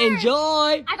ever.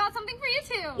 Enjoy. I got something for you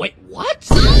too. Wait, what?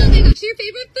 Zhong, I got your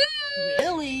favorite food.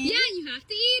 Really? Yeah, you have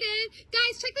to eat it.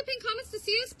 Guys, check the pinned comments to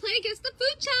see us play Guess the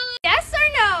Food Challenge. Yes or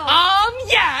no?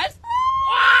 Yes.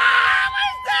 Wow,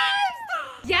 what's this?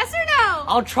 Yes or no?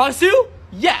 I'll trust you.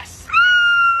 Yes.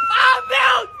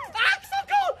 Milk. I'm so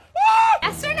cool.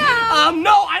 Yes or no?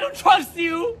 No, I don't trust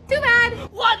you. Too bad.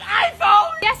 What,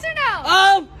 iPhone? Yes or no?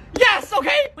 Yes,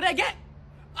 okay. What did I get?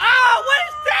 What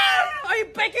is this? Are you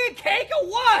baking a cake or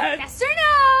what? Yes or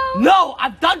no? No,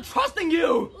 I'm done trusting you.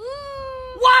 Ooh.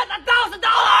 What,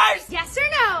 $1,000? Yes or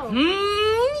no?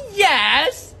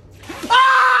 Yes.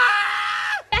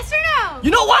 Yes or no?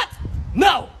 You know what?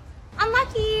 No.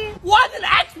 Unlucky. What, an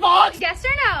Xbox? Yes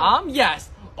or no? Yes.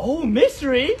 Oh,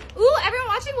 mystery. Ooh, everyone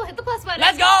watching will hit the plus button.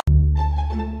 Let's go.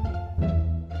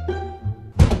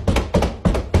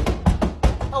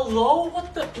 Hello?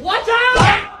 What the? Watch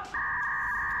out!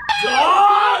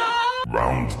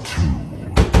 Round 2.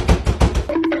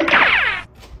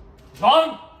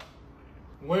 Zhong,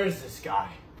 where's this guy?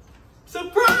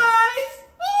 Surprise!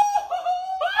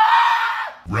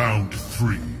 Round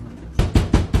 3.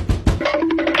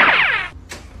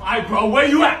 Alright, bro, where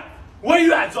you at? Where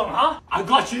you at, Zhong, huh? I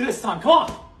got you this time. Come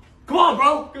on. Come on,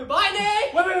 bro. Goodbye,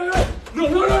 Nick. Wait. No.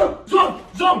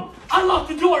 Zhong, unlock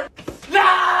the door.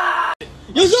 Nah!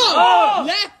 Yo, Zhong, Oh!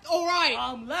 left or right?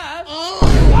 Left.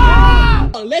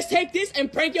 Oh. Let's take this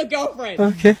and prank your girlfriend.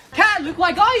 Okay. Cat, look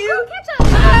what I got you. Catch up.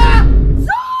 Zhong,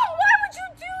 why would you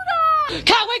do that?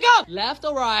 Cat, wake up. Left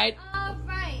or right?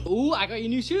 Right. Ooh, I got your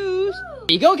new shoes.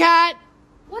 Here you go, Cat.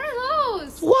 What are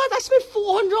those? What? I spent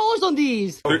 $400 on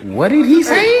these. What did he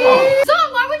say?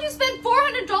 Zhong, why would you spend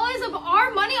 $400 of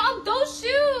our money on those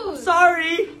shoes?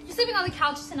 Sorry. You're sleeping on the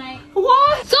couch tonight.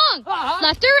 What? Zhong,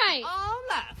 left or right?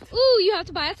 Left. Ooh, you have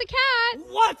to buy us a cat.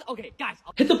 What? Okay, guys.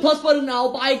 Hit the plus button and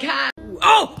I'll buy a cat.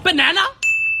 Oh, banana?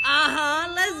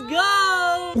 Let's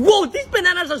go. Whoa, these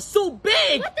bananas are so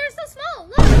big. What? They're so small.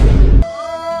 Look.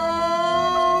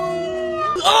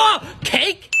 Oh,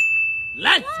 cake?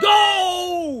 Let's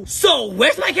go. So,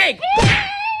 where's my cake?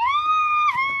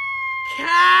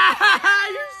 Cat,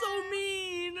 you're so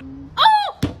mean.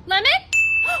 Oh, lemon?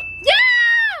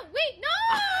 Yeah! Wait, no!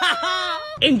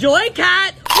 Enjoy,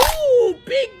 cat. Ooh,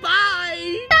 big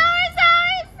bite.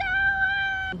 Sour.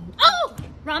 Oh,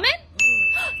 ramen?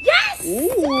 Yes!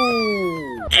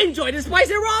 Ooh. Enjoy the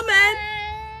spicy ramen.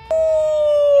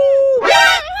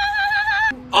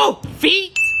 Oh,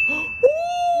 feet.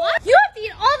 What? You have to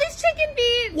eat all these chicken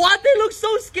feet. What? They look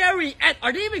so scary. And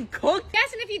are they even cooked?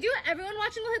 Yes, and if you do, everyone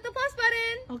watching will hit the plus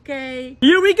button. Okay.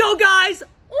 Here we go, guys.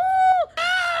 Ooh!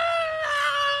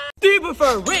 Do you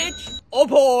prefer rich or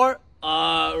poor?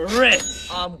 Rich.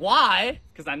 Why?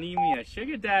 Cause I need me a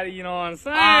sugar daddy, you know what I'm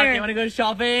saying? Okay, wanna go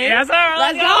shopping? Yes, sir.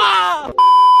 Let's go.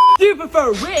 Do you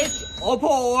prefer rich or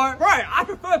poor? Right, I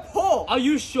prefer poor. Are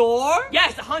you sure?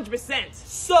 Yes, 100%.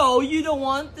 So you don't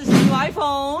want this new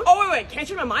iPhone? Oh wait, can't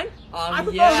you change my mind? I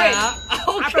prefer rich.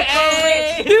 Okay. I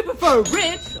prefer rich. Do you prefer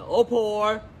rich or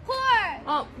poor?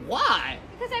 Poor. Why?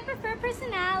 Because I prefer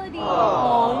personality.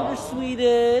 Oh, you're the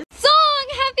sweetest. Zhong,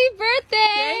 happy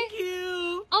birthday. Thank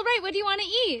you. All right, what do you want to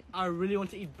eat? I really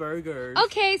want to eat burgers.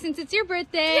 Okay, since it's your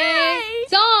birthday. Yay!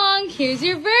 Zhong, here's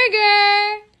your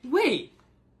burger. Wait,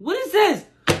 what is this?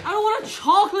 I don't want a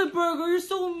chocolate burger. You're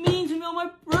so mean to me on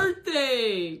my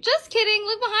birthday. Just kidding.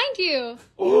 Look behind you.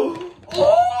 Oh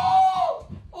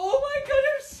my god,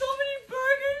 there's so many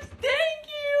burgers. Thank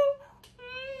you.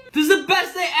 This is the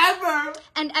best day ever.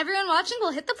 And everyone watching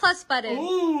will hit the plus button.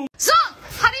 Ooh. Zhong,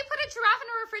 how do you put a giraffe in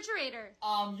a refrigerator?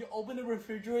 You open the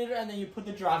refrigerator and then you put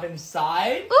the giraffe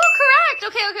inside. Ooh, correct.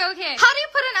 Okay. How do you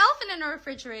put an elephant in a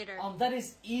refrigerator? That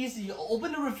is easy. You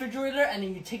open the refrigerator and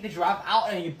then you take the giraffe out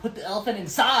and you put the elephant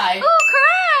inside. Ooh,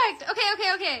 correct.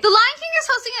 Okay. The Lion King is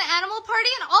hosting an animal party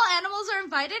and all animals are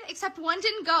invited except one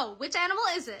didn't go. Which animal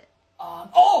is it?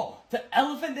 The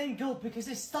elephant didn't go because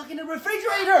it's stuck in the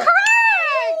refrigerator. Correct!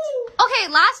 Okay,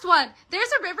 last one.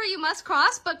 There's a river you must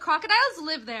cross, but crocodiles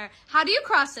live there. How do you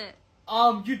cross it?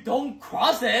 You don't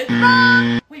cross it.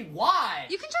 Wait, why?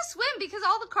 You can just swim because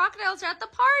all the crocodiles are at the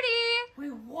party.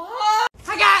 Wait, what?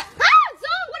 Hi, Kat! Ah,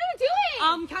 Zhong, what are you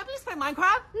doing? Can I please play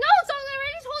Minecraft? No, Zhong, I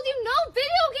already told you no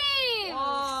video games.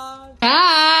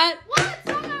 Kat! What?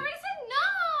 Zhong, I already said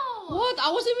no. What?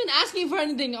 I wasn't even asking for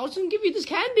anything. I was gonna give you this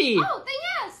candy. Oh, then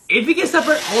yes. If you can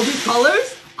separate all these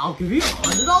colors, I'll give you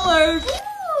 $100.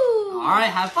 Ooh. Alright,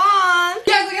 have fun.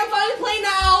 Yes, I can finally play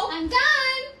now. I'm done.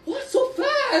 What? So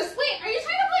fast? Wait, are you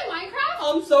trying to play Minecraft?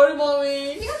 I'm sorry,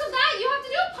 Mommy. Because of that, you have to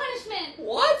do a punishment.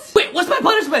 What? Wait, what's my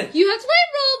punishment? You have to play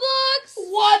Roblox.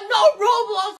 What? No,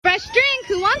 Roblox. Fresh drink.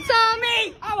 Who wants some?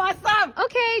 Me. I want some.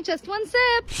 Okay, just one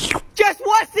sip. Just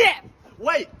one sip.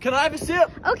 Wait, can I have a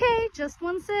sip? Okay, just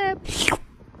one sip.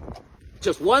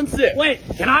 Just one sip. Wait,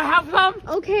 can I have some?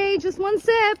 Okay, just one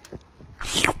sip.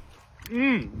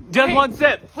 Just one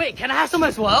sip. Wait, can I have some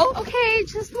as well? Okay,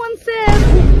 just one sip.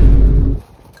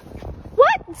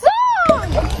 What?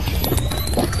 Zhong!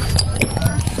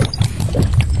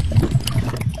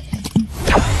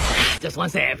 Just one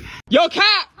sip. Yo,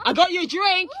 Kat, I got you a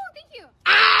drink. Oh, thank you.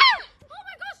 Ah! Oh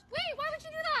my gosh, wait, why would you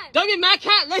do that? Don't get mad,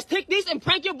 Kat. Let's take this and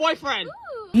prank your boyfriend.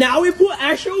 Ooh. Now we put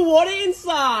actual water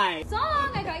inside.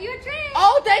 Zhong, I got you a drink.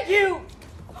 Oh, thank you.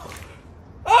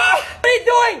 What are you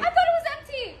doing? I thought it was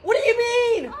empty. What do you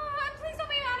mean? Please don't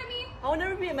be mad at me. I'll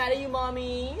never be mad at you,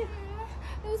 Mommy.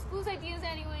 It was Boo's ideas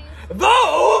anyways. Boo!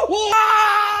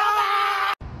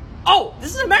 Oh,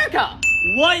 this is America.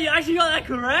 What? You actually got that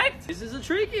correct? This is a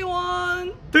tricky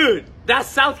one. Dude, that's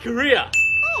South Korea.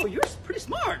 Oh, you're pretty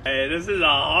smart. Hey, this is a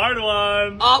hard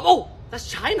one. Oh, that's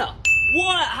China.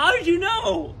 What? How did you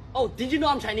know? Oh, did you know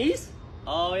I'm Chinese?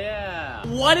 Oh, yeah.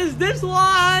 What is this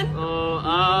one?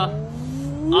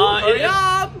 Hurry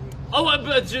up. Oh,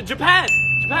 Japan.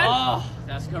 Japan? Oh,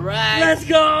 that's correct. Let's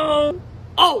go.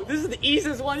 Oh, this is the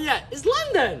easiest one yet. It's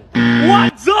London.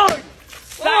 What, Zhong?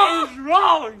 That is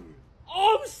wrong.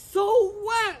 Oh, I'm so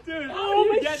wet. Dude, oh,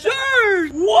 my get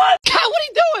shirt. What? Kat, what are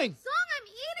you doing? Zhong, I'm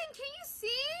eating. Can you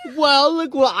see? Well,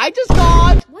 look what I just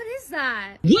got. What is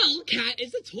that? Well, Kat,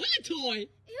 it's a toilet toy.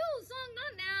 Ew, Zhong,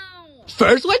 not now.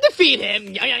 First, we have to feed him.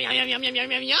 Yum, yum, yum, yum, yum,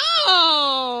 yum, yum,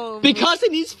 yum. Because he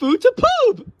needs food to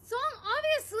poop. Zhong,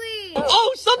 obviously.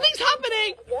 Oh, something's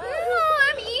happening. Ew,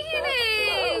 I'm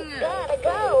eating. Gotta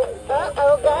go.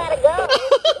 Gotta go.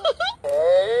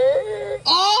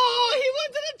 Oh, he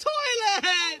went to the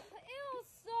toilet. Ew,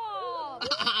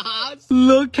 stop.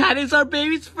 Look, Kat, it's our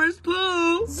baby's first poo.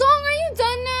 Zhong, are you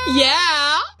done now?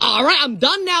 Yeah. All right, I'm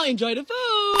done now. Enjoy the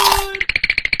food.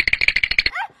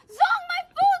 Zhong, my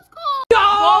food's cold.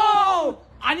 No!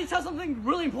 I need to tell something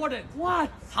really important. What?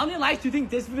 How many likes do you think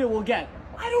this video will get?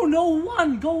 I don't know.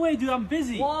 One. Go away, dude. I'm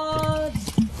busy. What?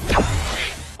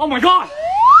 Oh my god.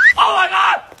 Oh my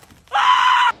god.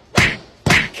 Ah!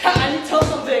 Kat, I need to tell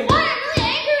something. What? I'm really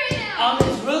angry right now.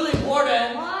 It's really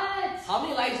important. What? How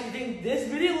many likes do you think this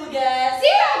video will get?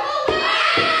 0, go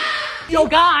away. Yo,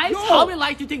 guys, how many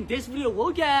likes do you think this video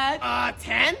will get?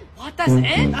 10? What? That's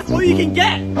it? That's all you can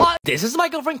get. What? This is my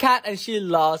girlfriend Kat, and she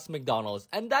loves McDonald's,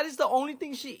 and that is the only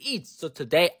thing she eats. So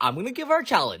today, I'm gonna give her a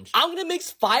challenge. I'm gonna mix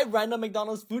 5 random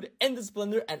McDonald's food in this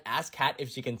blender and ask Kat if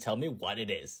she can tell me what it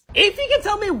is. If you can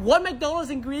tell me what McDonald's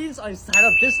ingredients are inside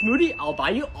of this smoothie, I'll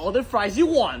buy you all the fries you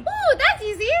want. Ooh, that's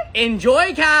easy.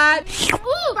 Enjoy, Kat.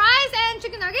 Ooh, fries and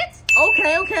chicken nuggets.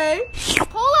 Okay.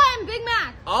 Cola and Big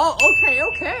Mac. Oh,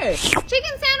 okay.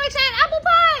 Chicken sandwich and apple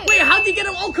pie. Wait, how'd you get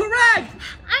them all correct?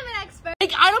 I'm an expert.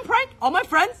 Big item prank, all my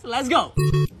friends, let's go.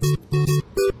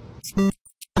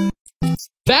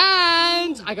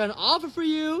 Vans, I got an offer for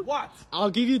you. What?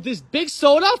 I'll give you this big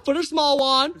soda for the small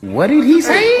one. What did he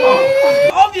say? Oh,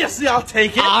 obviously, I'll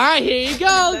take it. All right, here you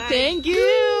go. Thank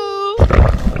you.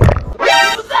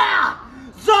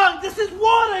 Zhong, this is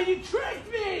water. You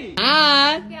tricked me.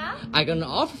 And Yeah? I got an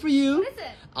offer for you. What is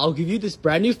it? I'll give you this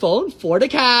brand new phone for the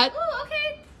cat. Ooh,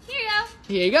 okay. Here you go.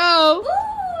 Here you go.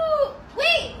 Ooh,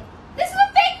 wait. This is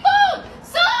a fake phone.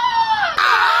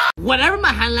 Stop! Whatever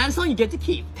my hand lands on, you get to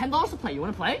keep. $10 to play. You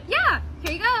want to play? Yeah,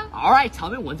 here you go. All right, tell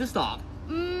me when to stop.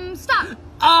 Stop.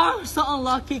 Oh, so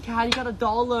unlucky, cat. You got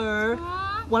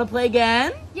 $1. Want to play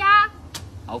again? Yeah.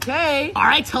 Okay. All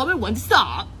right, tell me when to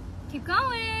stop. Keep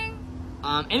going.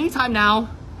 Anytime now.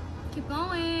 Keep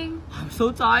going. I'm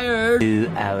so tired.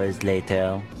 2 hours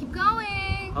later. Keep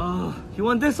going. You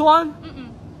want this one?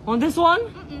 Mm-mm. Want this one?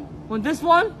 Mm-mm. Want this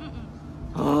one?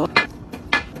 Mm-mm.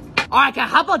 All right, cat.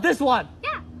 How about this one?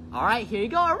 Yeah. All right, here you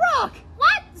go. A rock.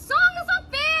 What? Zhong, that's not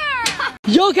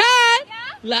fair. Yo, cat.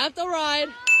 Yeah? Left or right?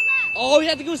 Left. Oh, we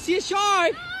have to go see a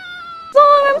shark.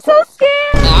 Zhong, I'm so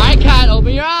scared. All right, cat.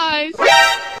 Open your eyes.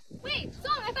 Wait,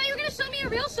 Zhong, I thought you were gonna show me a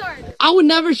real shark. I would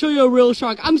never show you a real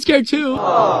shark. I'm scared too. Yo,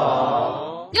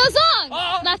 Zhong,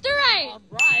 left or right?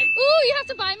 Right. Ooh, you have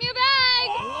to buy me a bag.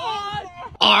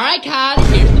 All right, cat.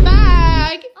 Here's the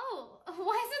bag. Oh,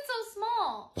 why is it so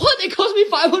small? What? It cost me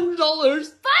 $500. $500? I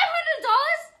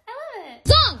love it.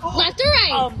 Zhong, left or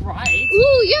right? Right.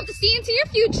 Ooh, you have to see into your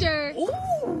future.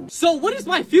 Ooh. So what is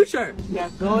my future? You're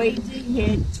going to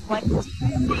hit 20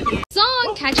 million.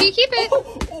 Zhong, catch you, keep it.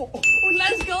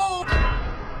 Let's go.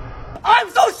 I'm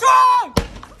so strong!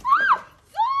 Zhong,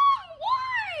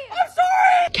 why? I'm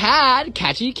sorry. Cat,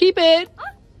 catch you, keep it. Oh,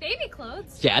 baby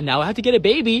clothes. Yeah, now I have to get a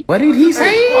baby. What did he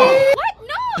say? What?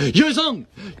 No. Yo, Zhong,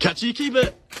 catch you, keep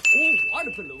it. Ooh,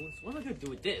 water balloons. What am I gonna do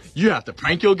with this? You have to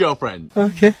prank your girlfriend.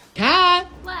 Okay. Cat,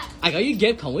 What? I got you a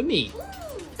gift. Come with me. Ooh,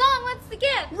 Zhong, what's the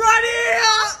gift? Right here!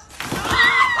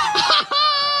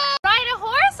 Ride a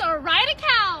horse or ride a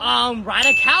cow? Ride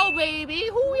a cow, baby.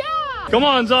 Hoo-yah. Come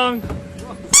on, Zhong.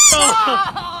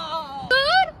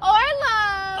 Food or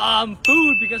love?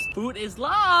 Food, because food is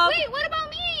love. Wait, what about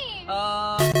me?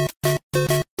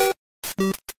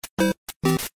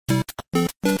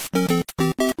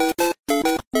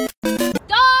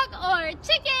 Dog or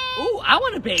chicken? Ooh, I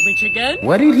want a baby chicken.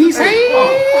 What did he say?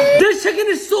 This chicken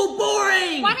is so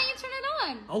boring. Why don't you turn it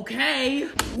on? Okay.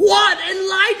 What? It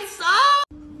lights up.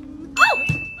 Oh,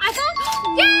 I thought.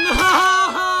 Yeah.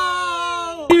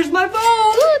 No. Here's my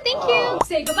phone. Ooh, thank you.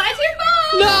 Say goodbye to your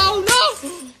phone. No, no.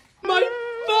 My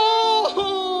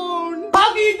phone. How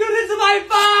can you do this to my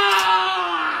phone?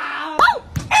 Oh,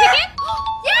 chicken?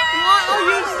 Yeah. What? Are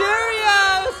you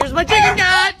serious? Here's my chicken,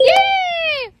 cat.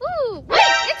 Yay! Ooh, wait,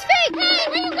 it's fake. Hey,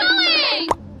 where you going?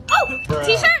 Oh,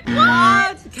 t-shirt.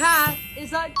 What? Cat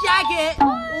is a jacket.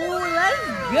 Ooh, let's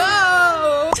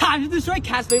go. Time to destroy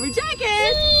Cat's favorite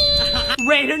jacket.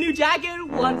 Rate her new jacket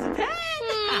 1 to 10.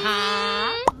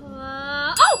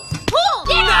 Oh, pool.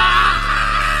 Yeah.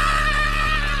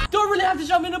 Don't really have to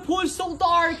jump in the pool. It's so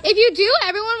dark. If you do,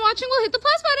 everyone watching will hit the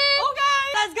plus button.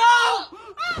 Okay, let's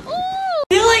go. Ooh.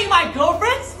 Stealing my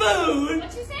girlfriend's food.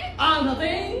 What'd you say?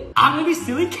 Nothing. I'm gonna be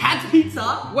stealing Cat's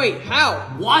pizza. Wait,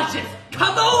 how? Watch it.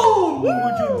 Kaboom!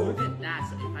 Would you look at that?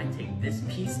 So if I take this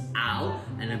piece out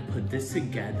and then put this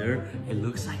together, it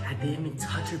looks like I didn't even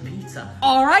touch her pizza.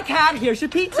 All right, Cat. Here's your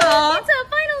pizza. Pizza,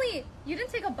 finally. You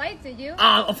didn't take a bite, did you?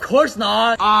 Of course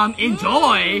not.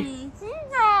 Enjoy. Pizza.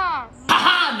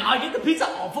 Haha! Now I get the pizza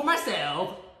all for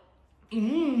myself.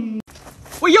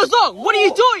 Wait, yo, Zhong, what are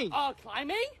you doing?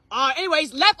 Climbing?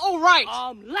 Anyways, left or right?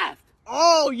 Left.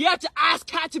 Oh, you have to ask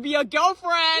Kat to be your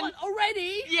girlfriend. What,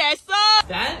 already? Yes, sir.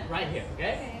 Stand right here,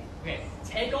 okay? Okay,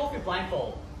 take off your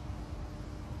blindfold.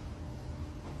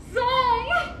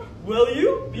 Zhong. Will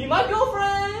you be my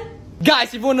girlfriend?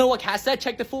 Guys, if you want to know what Kat said,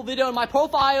 check the full video on my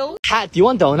profile. Cat, do you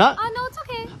want donut? No, it's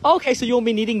okay. Okay, so you won't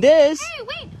be needing this. Hey,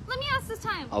 wait. Let me ask this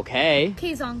time. Okay.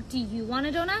 Okay, Zhong, do you want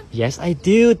a donut? Yes, I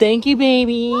do. Thank you,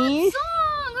 baby. What,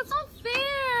 Zhong? That's not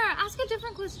fair. Ask a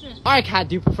different question. Alright, Kat,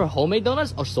 do you prefer homemade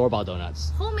donuts or store-bought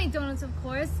donuts? Homemade donuts, of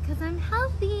course, because I'm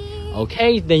healthy.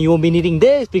 Okay, then you won't be needing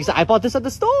this because I bought this at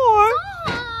the store.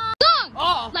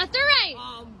 Zhong! Left or right?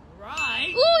 Right.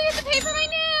 Ooh, you have to pay for my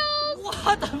nails.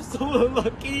 What? I'm so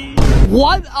unlucky.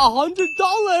 What?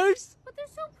 $100? But they're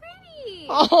so pretty.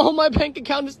 Oh, my bank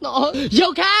account is not.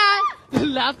 Yo, Cat!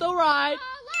 Left or right? Left.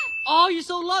 Oh, you're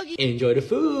so lucky. Enjoy the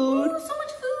food. Ooh, so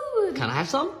much food. Can I have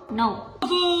some? No.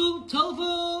 Tofu!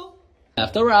 Tofu!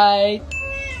 Left or right?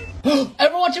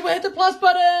 Everyone watching will hit the plus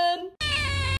button.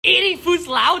 Eating food's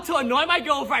loud to annoy my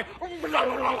girlfriend. Zhong, can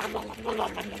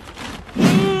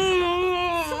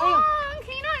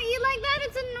you not eat like that?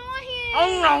 It's annoying.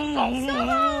 Zhong,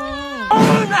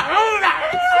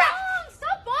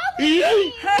 stop bothering me.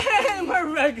 Hey, my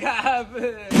red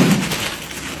happened.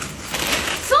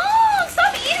 Zhong,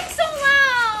 stop eating so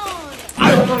loud.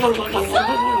 Zhong,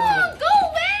 go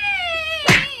away.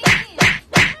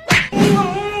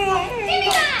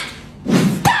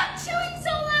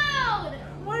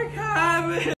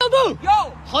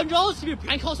 $100 if you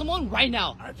prank call someone right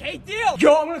now. Okay, deal.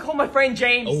 Yo, I'm gonna call my friend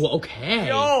James. Oh, okay.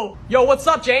 Yo, what's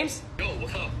up, James? Yo,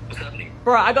 what's up? What's happening?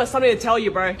 Bro, I got something to tell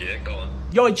you, bro. Yeah, go on.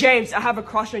 Yo, James, I have a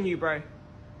crush on you, bro.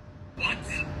 What?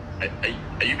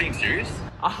 Are you being serious?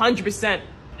 100%.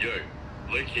 Yo,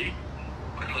 low key,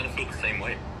 I kind of feel the same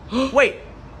way.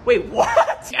 Wait,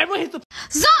 what? Everyone hits the...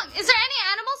 Zhong, is there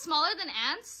any animal smaller than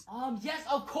ants? Yes,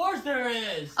 of course there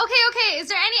is. Okay, is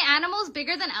there any animals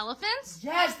bigger than elephants?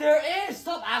 Yes, there is.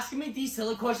 Stop asking me these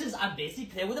silly questions. I'm basically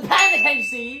playing with a panda, can you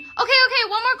see? Okay,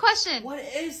 one more question. What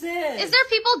is this? Is there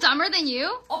people dumber than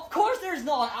you? Of course there's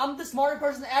not. I'm the smartest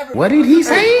person ever. What did he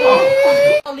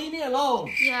say? Leave me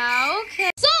alone. Yeah, okay.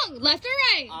 Zhong, left or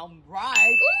right? I'm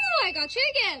right. Ooh, I got you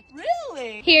a gift.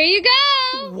 Really? Here you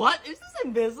go. What? Is this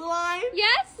Invisalign?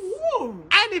 Yes. Woo.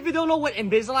 And if you don't know what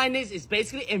Invisalign is, it's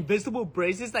basically invisible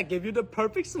braces that give you the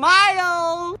perfect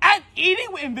smile. And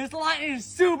eating with Invisalign is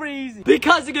super easy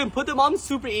because you can put them on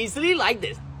super easily like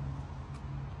this.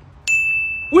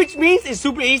 Which means it's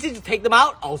super easy to take them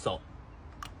out also.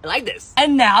 Like this.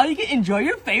 And now you can enjoy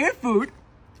your favorite food.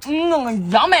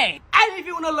 Yummy. And if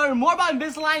you want to learn more about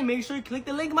Invisalign, make sure you click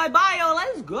the link in my bio.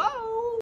 Let's go.